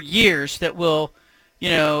for years that will,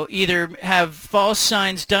 either have false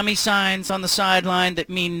signs, dummy signs on the sideline that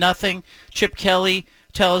mean nothing. Chip Kelly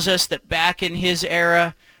tells us that back in his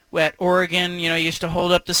era at Oregon, he used to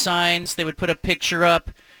hold up the signs. They would put a picture up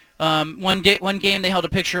One game they held a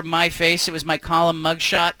picture of my face. It was my column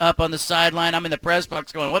mugshot up on the sideline. I'm in the press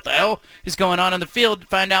box going, what the hell is going on the field?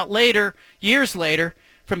 Find out later, years later,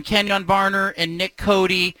 from Kenyon Barner and Nick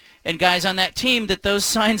Cody and guys on that team that those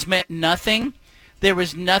signs meant nothing. There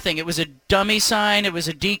was nothing. It was a dummy sign. It was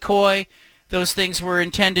a decoy. Those things were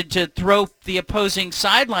intended to throw the opposing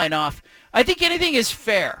sideline off. I think anything is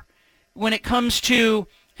fair when it comes to,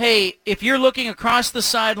 hey, if you're looking across the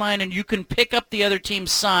sideline and you can pick up the other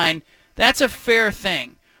team's sign, that's a fair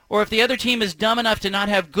thing. Or if the other team is dumb enough to not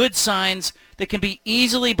have good signs that can be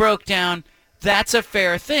easily broke down, that's a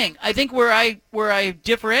fair thing. I think where I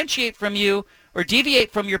differentiate from you or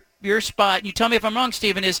deviate from your spot, and you tell me if I'm wrong,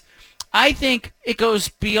 Stephen, is I think it goes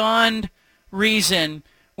beyond reason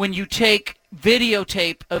when you take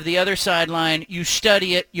videotape of the other sideline, you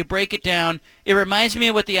study it, you break it down. It reminds me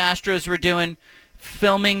of what the Astros were doing,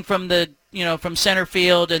 filming from from center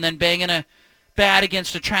field and then banging a bat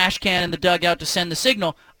against a trash can in the dugout to send the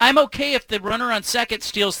signal. I'm okay if the runner on second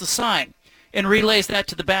steals the sign and relays that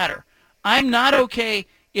to the batter. I'm not okay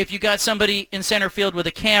if you got somebody in center field with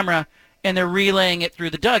a camera and they're relaying it through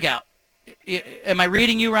the dugout. Am I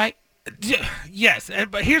reading you right? Yes,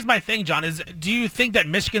 but here's my thing, John, is do you think that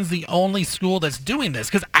Michigan's the only school that's doing this?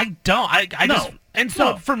 Because I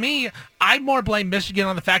don't. For me, I more blame Michigan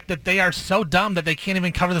on the fact that they are so dumb that they can't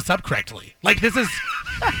even cover this up correctly. This is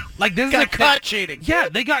caught cheating. Yeah,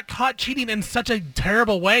 they got caught cheating in such a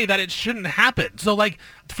terrible way that it shouldn't happen. So,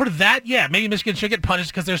 for that, yeah, maybe Michigan should get punished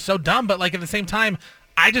because they're so dumb, but, at the same time,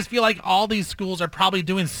 I just feel like all these schools are probably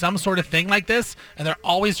doing some sort of thing like this, and they're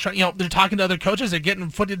always trying. They're talking to other coaches. They're getting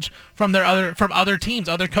footage from other teams,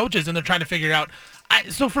 other coaches, and they're trying to figure it out.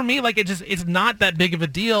 So for me, it's not that big of a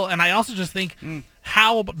deal, and I also just think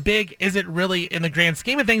how big is it really in the grand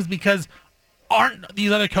scheme of things? Because aren't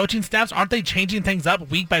these other coaching staffs they changing things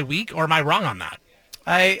up week by week, or am I wrong on that?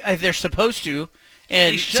 They're supposed to,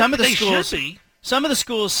 and some of the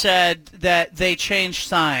schools said that they changed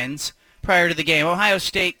signs prior to the game. Ohio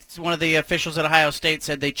State, one of the officials at Ohio State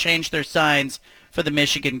said they changed their signs for the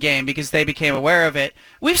Michigan game because they became aware of it.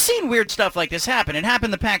 We've seen weird stuff like this happen. It happened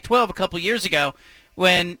in the Pac-12 a couple years ago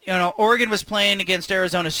when Oregon was playing against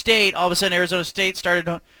Arizona State. All of a sudden, Arizona State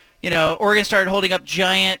started, Oregon started holding up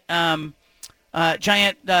giant blockers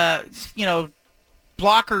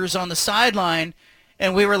on the sideline,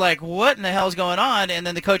 and we were like, what in the hell is going on? And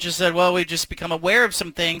then the coaches said, well, we've just become aware of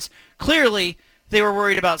some things. Clearly, they were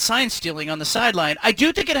worried about sign stealing on the sideline. I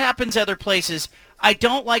do think it happens other places. I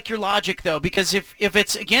don't like your logic, though, because if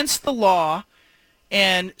it's against the law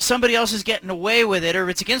and somebody else is getting away with it, or if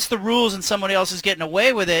it's against the rules and somebody else is getting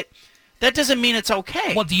away with it, that doesn't mean it's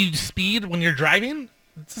okay. Well, do you speed when you're driving?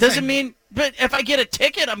 Doesn't mean, but if I get a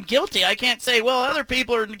ticket, I'm guilty. I can't say, well, other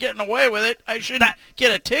people are getting away with it. I shouldn't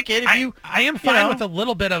get a ticket. I am fine with a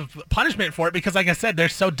little bit of punishment for it because, like I said, they're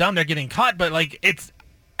so dumb they're getting caught, but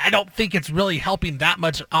I don't think it's really helping that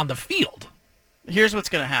much on the field. Here's what's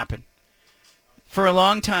going to happen. For a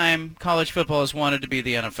long time, college football has wanted to be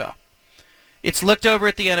the NFL. It's looked over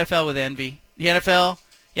at the NFL with envy. The NFL,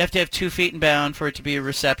 you have to have 2 feet in bound for it to be a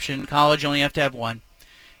reception. College, only have to have 1.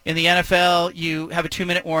 In the NFL, you have a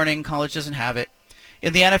 2-minute warning. College doesn't have it.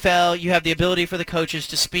 In the NFL, you have the ability for the coaches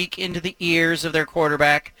to speak into the ears of their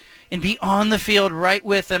quarterback and be on the field right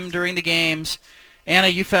with them during the games. Anna,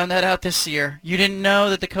 you found that out this year. You didn't know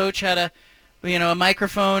that the coach had a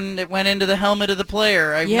microphone that went into the helmet of the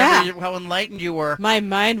player. I remember how enlightened you were. My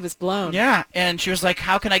mind was blown. Yeah, and she was like,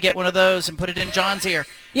 how can I get one of those and put it in John's ear?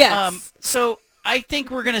 Yes. So I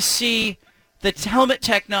think we're going to see the helmet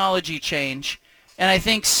technology change, and I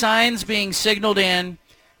think signs being signaled in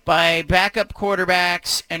by backup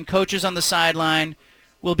quarterbacks and coaches on the sideline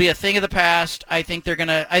will be a thing of the past. I think they're going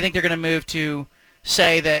to move to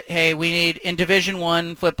say that, hey, we need, in Division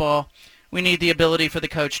I football, we need the ability for the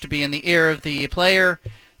coach to be in the ear of the player.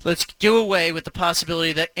 Let's do away with the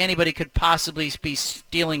possibility that anybody could possibly be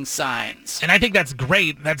stealing signs. And I think that's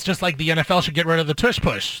great. That's just like the NFL should get rid of the tush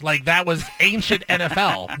push. That was ancient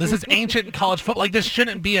NFL. This is ancient college football. This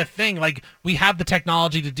shouldn't be a thing. We have the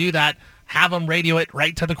technology to do that. Have them radio it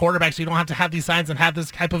right to the quarterback so you don't have to have these signs and have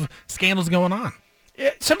this type of scandals going on.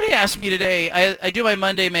 Somebody asked me today, I do my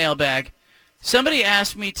Monday mailbag. Somebody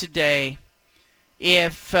asked me today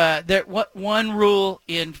if what one rule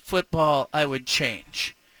in football I would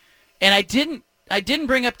change, and I didn't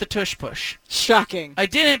bring up the tush push. Shocking. I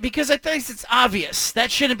didn't because I think it's obvious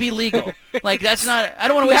that shouldn't be legal. That's not. I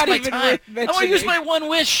don't want to waste my time. I want to use my one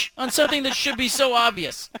wish on something that should be so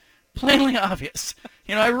obvious, plainly obvious.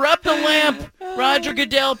 I rubbed the lamp. Roger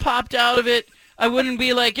Goodell popped out of it. I wouldn't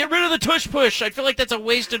be like, get rid of the tush push. I feel like that's a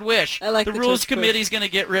wasted wish. I like the the Rules tush Committee's going to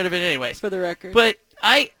get rid of it anyways. For the record. But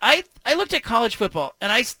I looked at college football,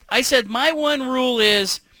 and I said my one rule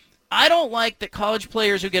is I don't like that college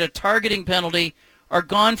players who get a targeting penalty are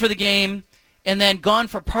gone for the game and then gone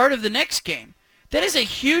for part of the next game. That is a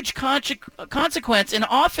huge consequence, and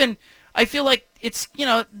often I feel like it's,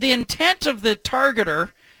 the intent of the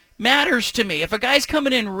targeter matters to me. If a guy's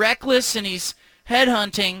coming in reckless and he's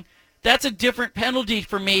headhunting, that's a different penalty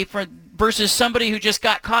for me versus somebody who just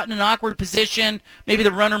got caught in an awkward position. Maybe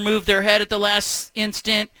the runner moved their head at the last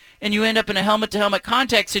instant, and you end up in a helmet-to-helmet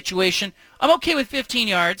contact situation. I'm okay with 15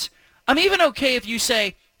 yards. I'm even okay if you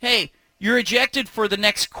say, hey, you're ejected for the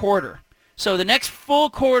next quarter. So the next full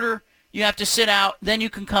quarter, you have to sit out, then you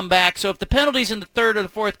can come back. So if the penalty's in the third or the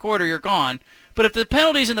fourth quarter, you're gone. But if the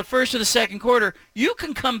penalty's in the first or the second quarter, you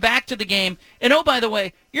can come back to the game. And oh, by the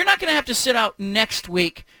way, you're not going to have to sit out next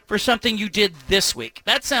week for something you did this week.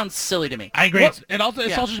 That sounds silly to me. I agree. It's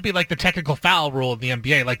also should be like the technical foul rule in the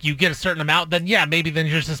NBA. Like you get a certain amount, then maybe then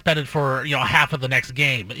you're suspended for half of the next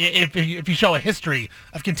game. If you show a history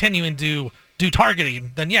of continuing to do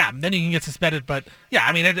targeting, then you can get suspended. But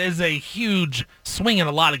it is a huge swing in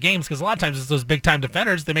a lot of games because a lot of times it's those big time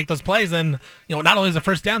defenders. They make those plays, and not only is the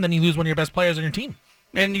first down, then you lose one of your best players on your team,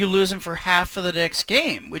 and you lose them for half of the next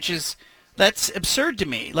game, that's absurd to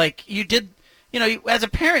me. Like you did, as a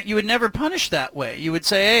parent, you would never punish that way. You would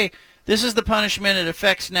say, hey, this is the punishment. It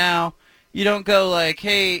affects now. You don't go like,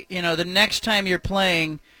 hey, the next time you're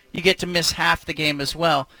playing, you get to miss half the game as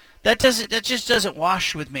well. That just doesn't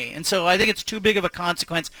wash with me, and so I think it's too big of a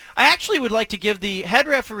consequence. I actually would like to give the head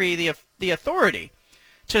referee the authority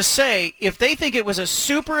to say if they think it was a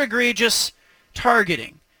super egregious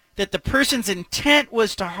targeting, that the person's intent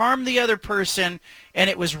was to harm the other person,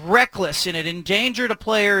 and it was reckless and it endangered a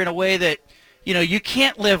player in a way that you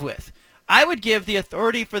can't live with. I would give the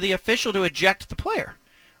authority for the official to eject the player,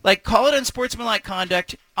 like call it unsportsmanlike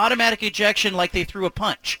conduct, automatic ejection, like they threw a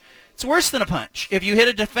punch. It's worse than a punch. If you hit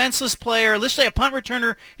a defenseless player, let's say a punt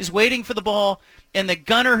returner is waiting for the ball, and the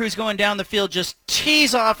gunner who's going down the field just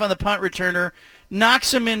tees off on the punt returner,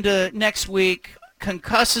 knocks him into next week,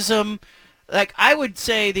 concusses him. Like I would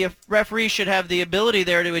say the referee should have the ability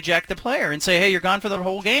there to eject the player and say, hey, you're gone for the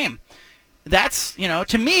whole game. That's,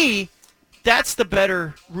 to me, that's the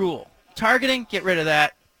better rule. Targeting, get rid of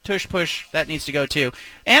that. Tush push, that needs to go too.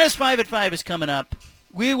 Anna's 5 at 5 is coming up.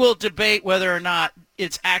 We will debate whether or not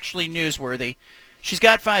it's actually newsworthy. She's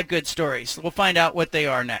got 5 good stories. We'll find out what they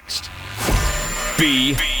are next.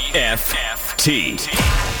 BFT.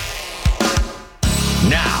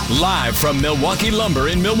 Now, live from Milwaukee Lumber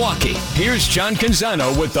in Milwaukee, here's John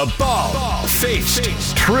Canzano with the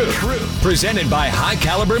Ball-Faced Truth, presented by High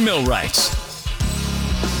Caliber Millwrights.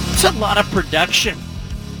 It's a lot of production.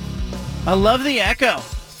 I love the echo. I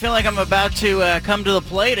feel like I'm about to come to the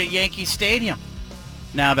plate at Yankee Stadium.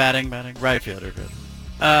 Now batting, right fielder.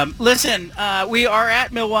 Listen, we are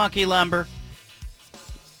at Milwaukee Lumber.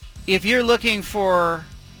 If you're looking for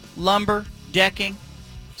lumber, decking,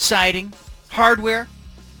 siding, hardware,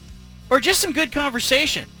 or just some good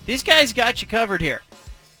conversation, these guys got you covered here.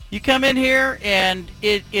 You come in here, and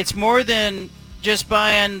it's more than just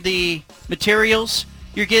buying the materials.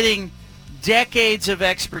 You're getting decades of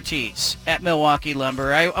expertise at Milwaukee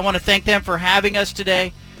Lumber. I want to thank them for having us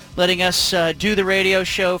today, letting us do the radio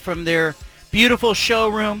show from their beautiful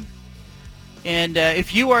showroom. And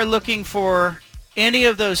if you are looking for any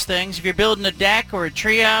of those things, if you're building a deck or a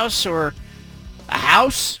treehouse or a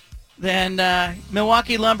house, then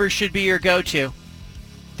Milwaukee Lumber should be your go-to.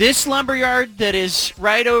 This lumberyard that is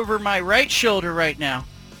right over my right shoulder right now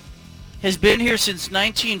has been here since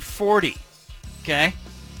 1940, okay?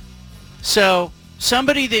 So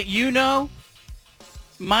somebody that you know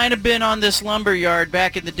might have been on this lumberyard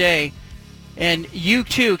back in the day, and you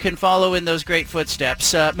too can follow in those great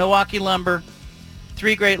footsteps. Milwaukee Lumber,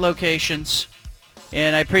 3 great locations,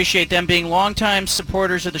 and I appreciate them being longtime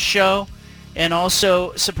supporters of the show and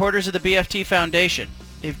also supporters of the BFT Foundation.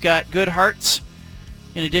 They've got good hearts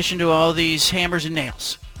in addition to all these hammers and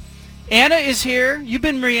nails. Anna is here. You've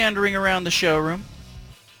been meandering around the showroom.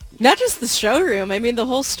 Not just the showroom, I mean the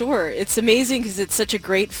whole store. It's amazing because it's such a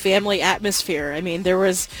great family atmosphere. I mean, there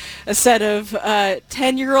was a set of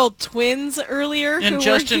 10-year-old twins earlier in who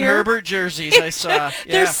Justin were here. Herbert jerseys, I saw. Yeah.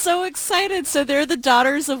 They're so excited. So they're the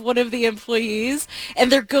daughters of one of the employees,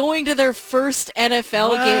 and they're going to their first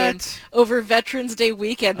NFL game over Veterans Day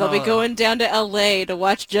weekend. They'll be going down to L.A. to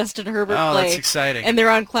watch Justin Herbert play. Oh, that's exciting. And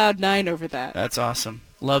they're on Cloud 9 over that. That's awesome.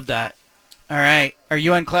 Love that. All right. Are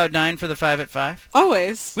you on Cloud 9 for the 5 at 5?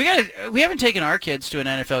 Always. We haven't taken our kids to an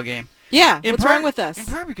NFL game. Yeah. What's wrong with us? In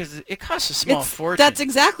part because it costs a small fortune. That's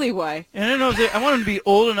exactly why. And I don't know if I want them to be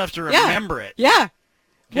old enough to remember it. Yeah.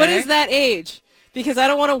 Okay? What is that age? because I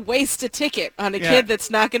don't want to waste a ticket on a kid that's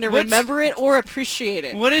not going to remember it or appreciate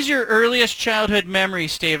it. What is your earliest childhood memory,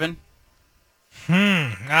 Steven?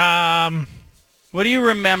 What do you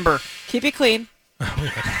remember? Keep it clean. I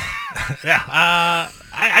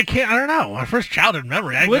can't. I don't know. My first childhood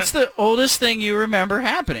memory. What's the oldest thing you remember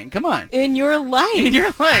happening? Come on. In your life. In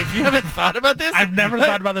your life. You haven't thought about this? I've never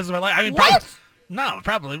thought about this in my life. I mean,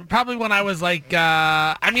 probably when I was like.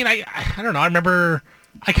 I don't know.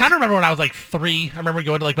 I kind of remember when I was like 3. I remember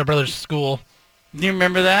going to like my brother's school. Do you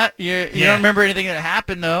remember that? You don't remember anything that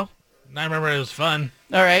happened though. I remember it was fun.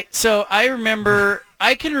 All right. So I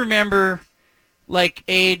can remember like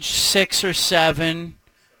age 6 or 7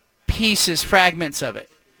 pieces, fragments of it.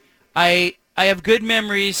 I have good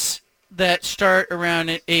memories that start around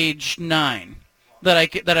at age 9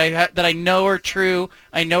 that I know are true.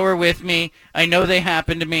 I know are with me. I know they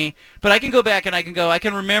happened to me. But I can go back and I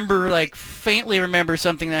can remember, like faintly remember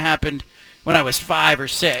something that happened when I was 5 or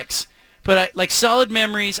 6. But like solid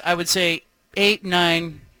memories, I would say 8,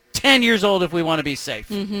 9, 10 years old if we want to be safe.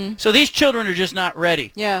 Mm-hmm. So these children are just not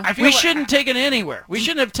ready. Yeah. We shouldn't take it anywhere. We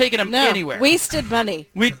shouldn't have taken them anywhere. Wasted money.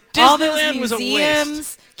 Disneyland All those was a museums,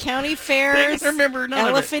 waste. County fairs, I remember none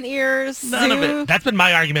elephant ears, None of zoo. it. That's been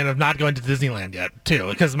my argument of not going to Disneyland yet, too,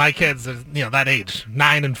 because my kids are, that age,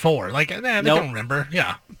 9 and 4. Like, they don't remember.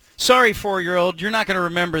 Yeah. Sorry, 4-year-old. You're not going to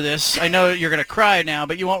remember this. I know you're going to cry now,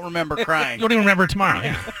 but you won't remember crying. You won't even remember tomorrow.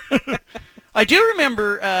 Yeah. I do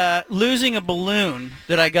remember losing a balloon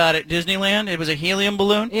that I got at Disneyland. It was a helium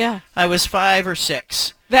balloon. Yeah. I was 5 or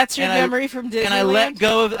 6. That's your memory from Disneyland? And I let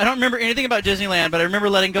go of... I don't remember anything about Disneyland, but I remember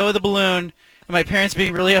letting go of the balloon and my parents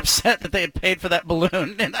being really upset that they had paid for that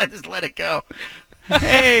balloon, and I just let it go.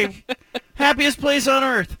 Hey, happiest place on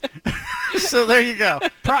earth. So there you go.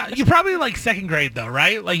 You probably like 2nd grade, though,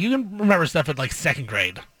 right? Like, you can remember stuff at, like, 2nd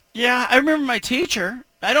grade. Yeah, I remember my teacher.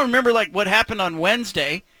 I don't remember, like, what happened on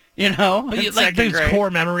Wednesday. But like those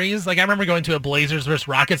core memories. Like I remember going to a Blazers versus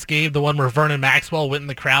Rockets game, the one where Vernon Maxwell went in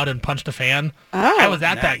the crowd and punched a fan. Oh, I was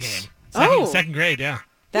at that game. Second grade, yeah.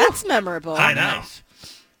 That's memorable. I know. Nice.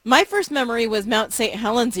 My first memory was Mount St.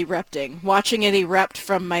 Helens erupting, watching it erupt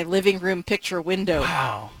from my living room picture window.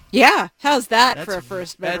 Wow. Yeah, how's that for a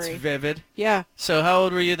first memory? That's vivid. Yeah. So how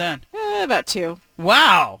old were you then? About 2.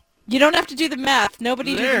 Wow. You don't have to do the math.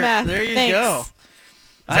 Nobody do the math. There you Thanks. go.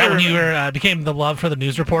 Is that when you became the love for the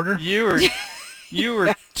news reporter? You were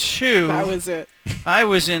 2. That was it. I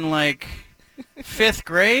was in like 5th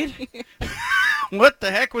grade. What the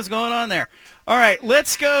heck was going on there? All right,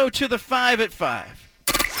 let's go to the 5 at 5.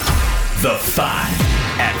 The 5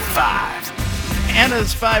 at 5.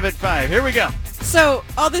 Anna's 5 at 5. Here we go. So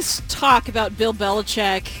all this talk about Bill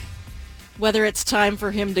Belichick, whether it's time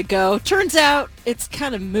for him to go, turns out it's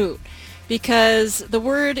kind of moot. Because the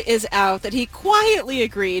word is out that he quietly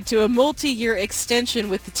agreed to a multi-year extension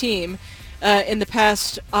with the team in the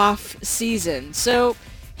past off-season. So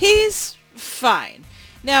he's fine.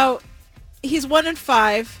 Now, he's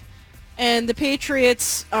 1-5, and the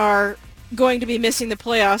Patriots are going to be missing the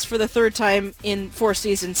playoffs for the 3rd time in 4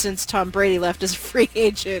 seasons since Tom Brady left as a free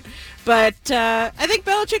agent. But I think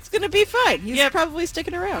Belichick's going to be fine. He's probably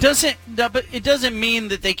sticking around. But it doesn't mean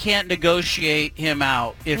that they can't negotiate him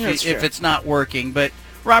out if it's not working. But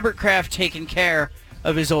Robert Kraft taking care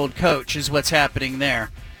of his old coach is what's happening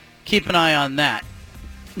there. Keep an eye on that.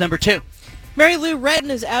 Number 2. Mary Lou Retton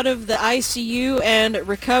is out of the ICU and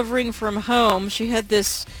recovering from home. She had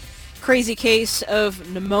this crazy case of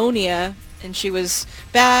pneumonia, and she was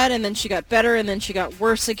bad, and then she got better, and then she got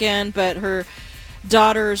worse again. But her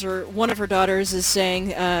daughters, or one of her daughters, is saying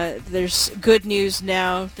there's good news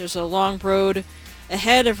now. There's a long road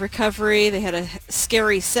ahead of recovery. They had a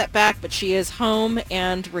scary setback, but she is home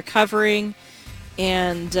and recovering.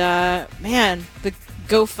 And man, the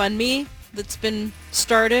GoFundMe that's been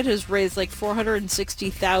started has raised like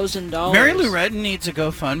 $460,000. Mary Lou Retton needs a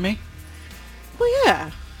GoFundMe? Well, yeah.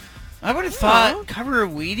 I would have thought cover her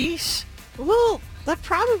Wheaties? Well, that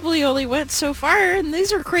probably only went so far, and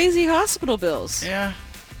these are crazy hospital bills. Yeah,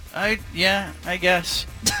 I guess.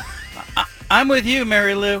 I'm with you,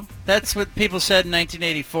 Mary Lou. That's what people said in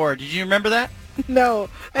 1984. Did you remember that? No,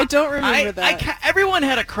 I don't remember that. Everyone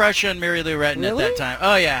had a crush on Mary Lou Retton at that time.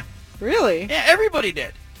 Oh, yeah. Really? Yeah, everybody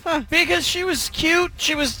did. Huh. Because she was cute.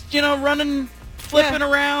 She was, running, flipping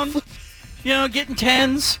around, getting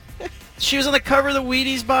tens. She was on the cover of the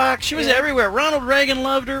Wheaties box. She was everywhere. Ronald Reagan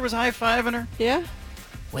loved her, was high-fiving her. Yeah?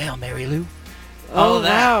 Well, Mary Lou. All of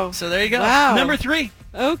that. Wow. So there you go. Wow. Number 3.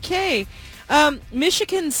 Okay.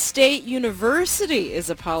 Michigan State University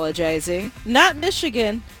is apologizing. Not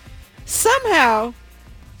Michigan. Somehow,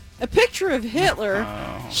 a picture of Hitler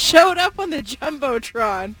showed up on the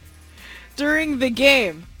Jumbotron. during the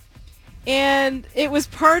game. And it was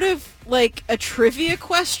part of, like, a trivia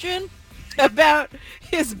question about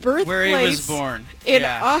his birthplace where he was born in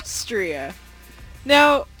Austria.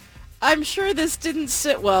 Now, I'm sure this didn't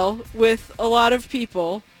sit well with a lot of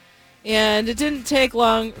people, and it didn't take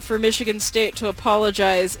long for Michigan State to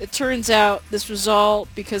apologize. It turns out this was all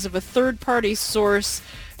because of a third-party source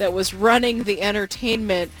that was running the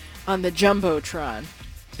entertainment on the Jumbotron.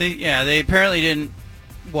 They apparently didn't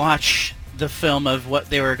watch the film of what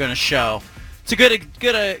they were going to show. It's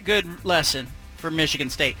a good lesson for Michigan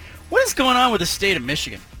State. What is going on with the state of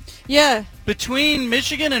Michigan? Yeah. Between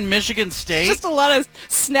Michigan and Michigan State? Just a lot of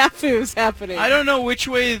snafus happening. I don't know which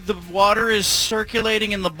way the water is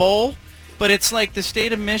circulating in the bowl, but it's like the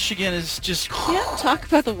state of Michigan is just... Can't talk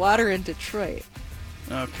about the water in Detroit.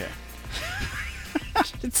 Okay.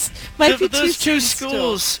 Those two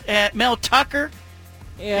schools at Mel Tucker,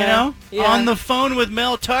 on the phone with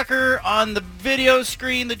Mel Tucker, on the video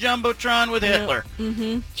screen, the Jumbotron with Hitler.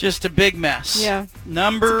 Mm-hmm. Just a big mess. Yeah.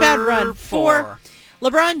 Number it's a bad run. 4.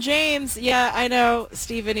 LeBron James, I know,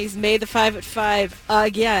 Stephen, he's made the 5 at 5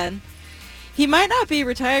 again. He might not be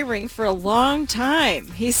retiring for a long time.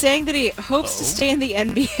 He's saying that he hopes to stay in the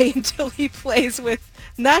NBA until he plays with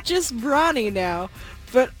not just Bronny now,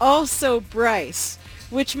 but also Bryce,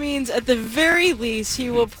 which means at the very least he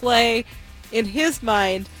will play, in his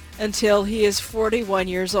mind, until he is 41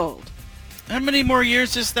 years old. How many more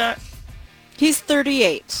years is that? He's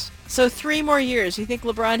 38. So 3 more years. You think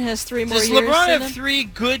LeBron has 3 more years Does LeBron in have him? 3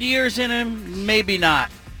 good years in him? Maybe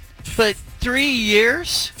not. But 3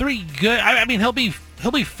 years? 3 good. I mean, he'll be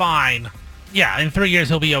fine. Yeah, in 3 years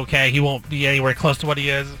he'll be okay. He won't be anywhere close to what he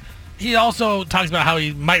is. He also talks about how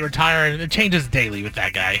he might retire, and it changes daily with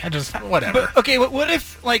that guy. Whatever. But, okay, what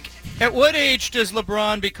if, at what age does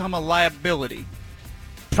LeBron become a liability?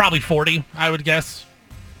 Probably 40, I would guess.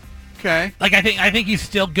 Okay. I think he's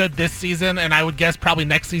still good this season, and I would guess probably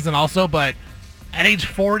next season also, but at age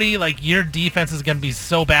 40, your defense is going to be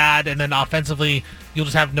so bad, and then offensively, you'll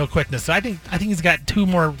just have no quickness. So I think he's got 2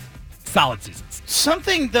 more solid seasons.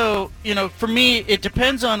 Something, though, for me, it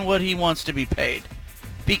depends on what he wants to be paid.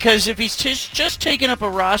 Because if he's just taking up a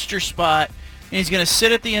roster spot and he's going to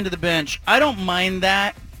sit at the end of the bench, I don't mind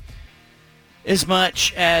that as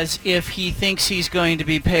much as if he thinks he's going to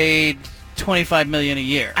be paid $25 million a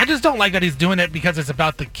year. I just don't like that he's doing it because it's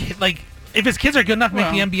about the kid. If his kids are good enough to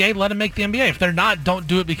make the NBA, let him make the NBA. If they're not, don't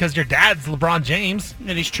do it because your dad's LeBron James.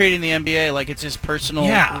 And he's treating the NBA like it's his personal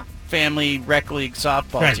family rec league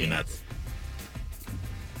softball team. Nuts.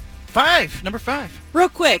 5, number 5. Real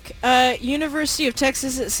quick, University of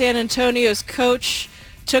Texas at San Antonio's coach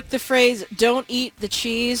took the phrase "don't eat the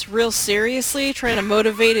cheese" real seriously, trying to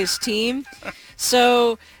motivate his team.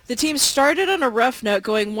 So the team started on a rough note,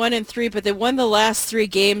 going 1-3, but they won the last 3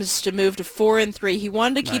 games to move to 4-3. He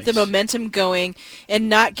wanted to keep the momentum going and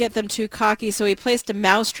not get them too cocky, so he placed a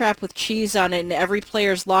mousetrap with cheese on it in every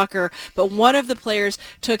player's locker. But one of the players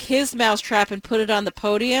took his mousetrap and put it on the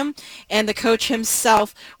podium, and the coach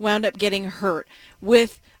himself wound up getting hurt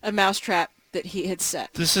with a mousetrap that he had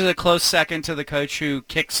set. This is a close second to the coach who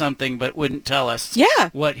kicked something but wouldn't tell us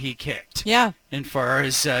what he kicked. Yeah. And for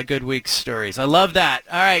his good week stories. I love that.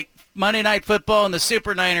 All right, Monday Night Football and the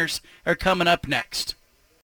Super Niners are coming up next.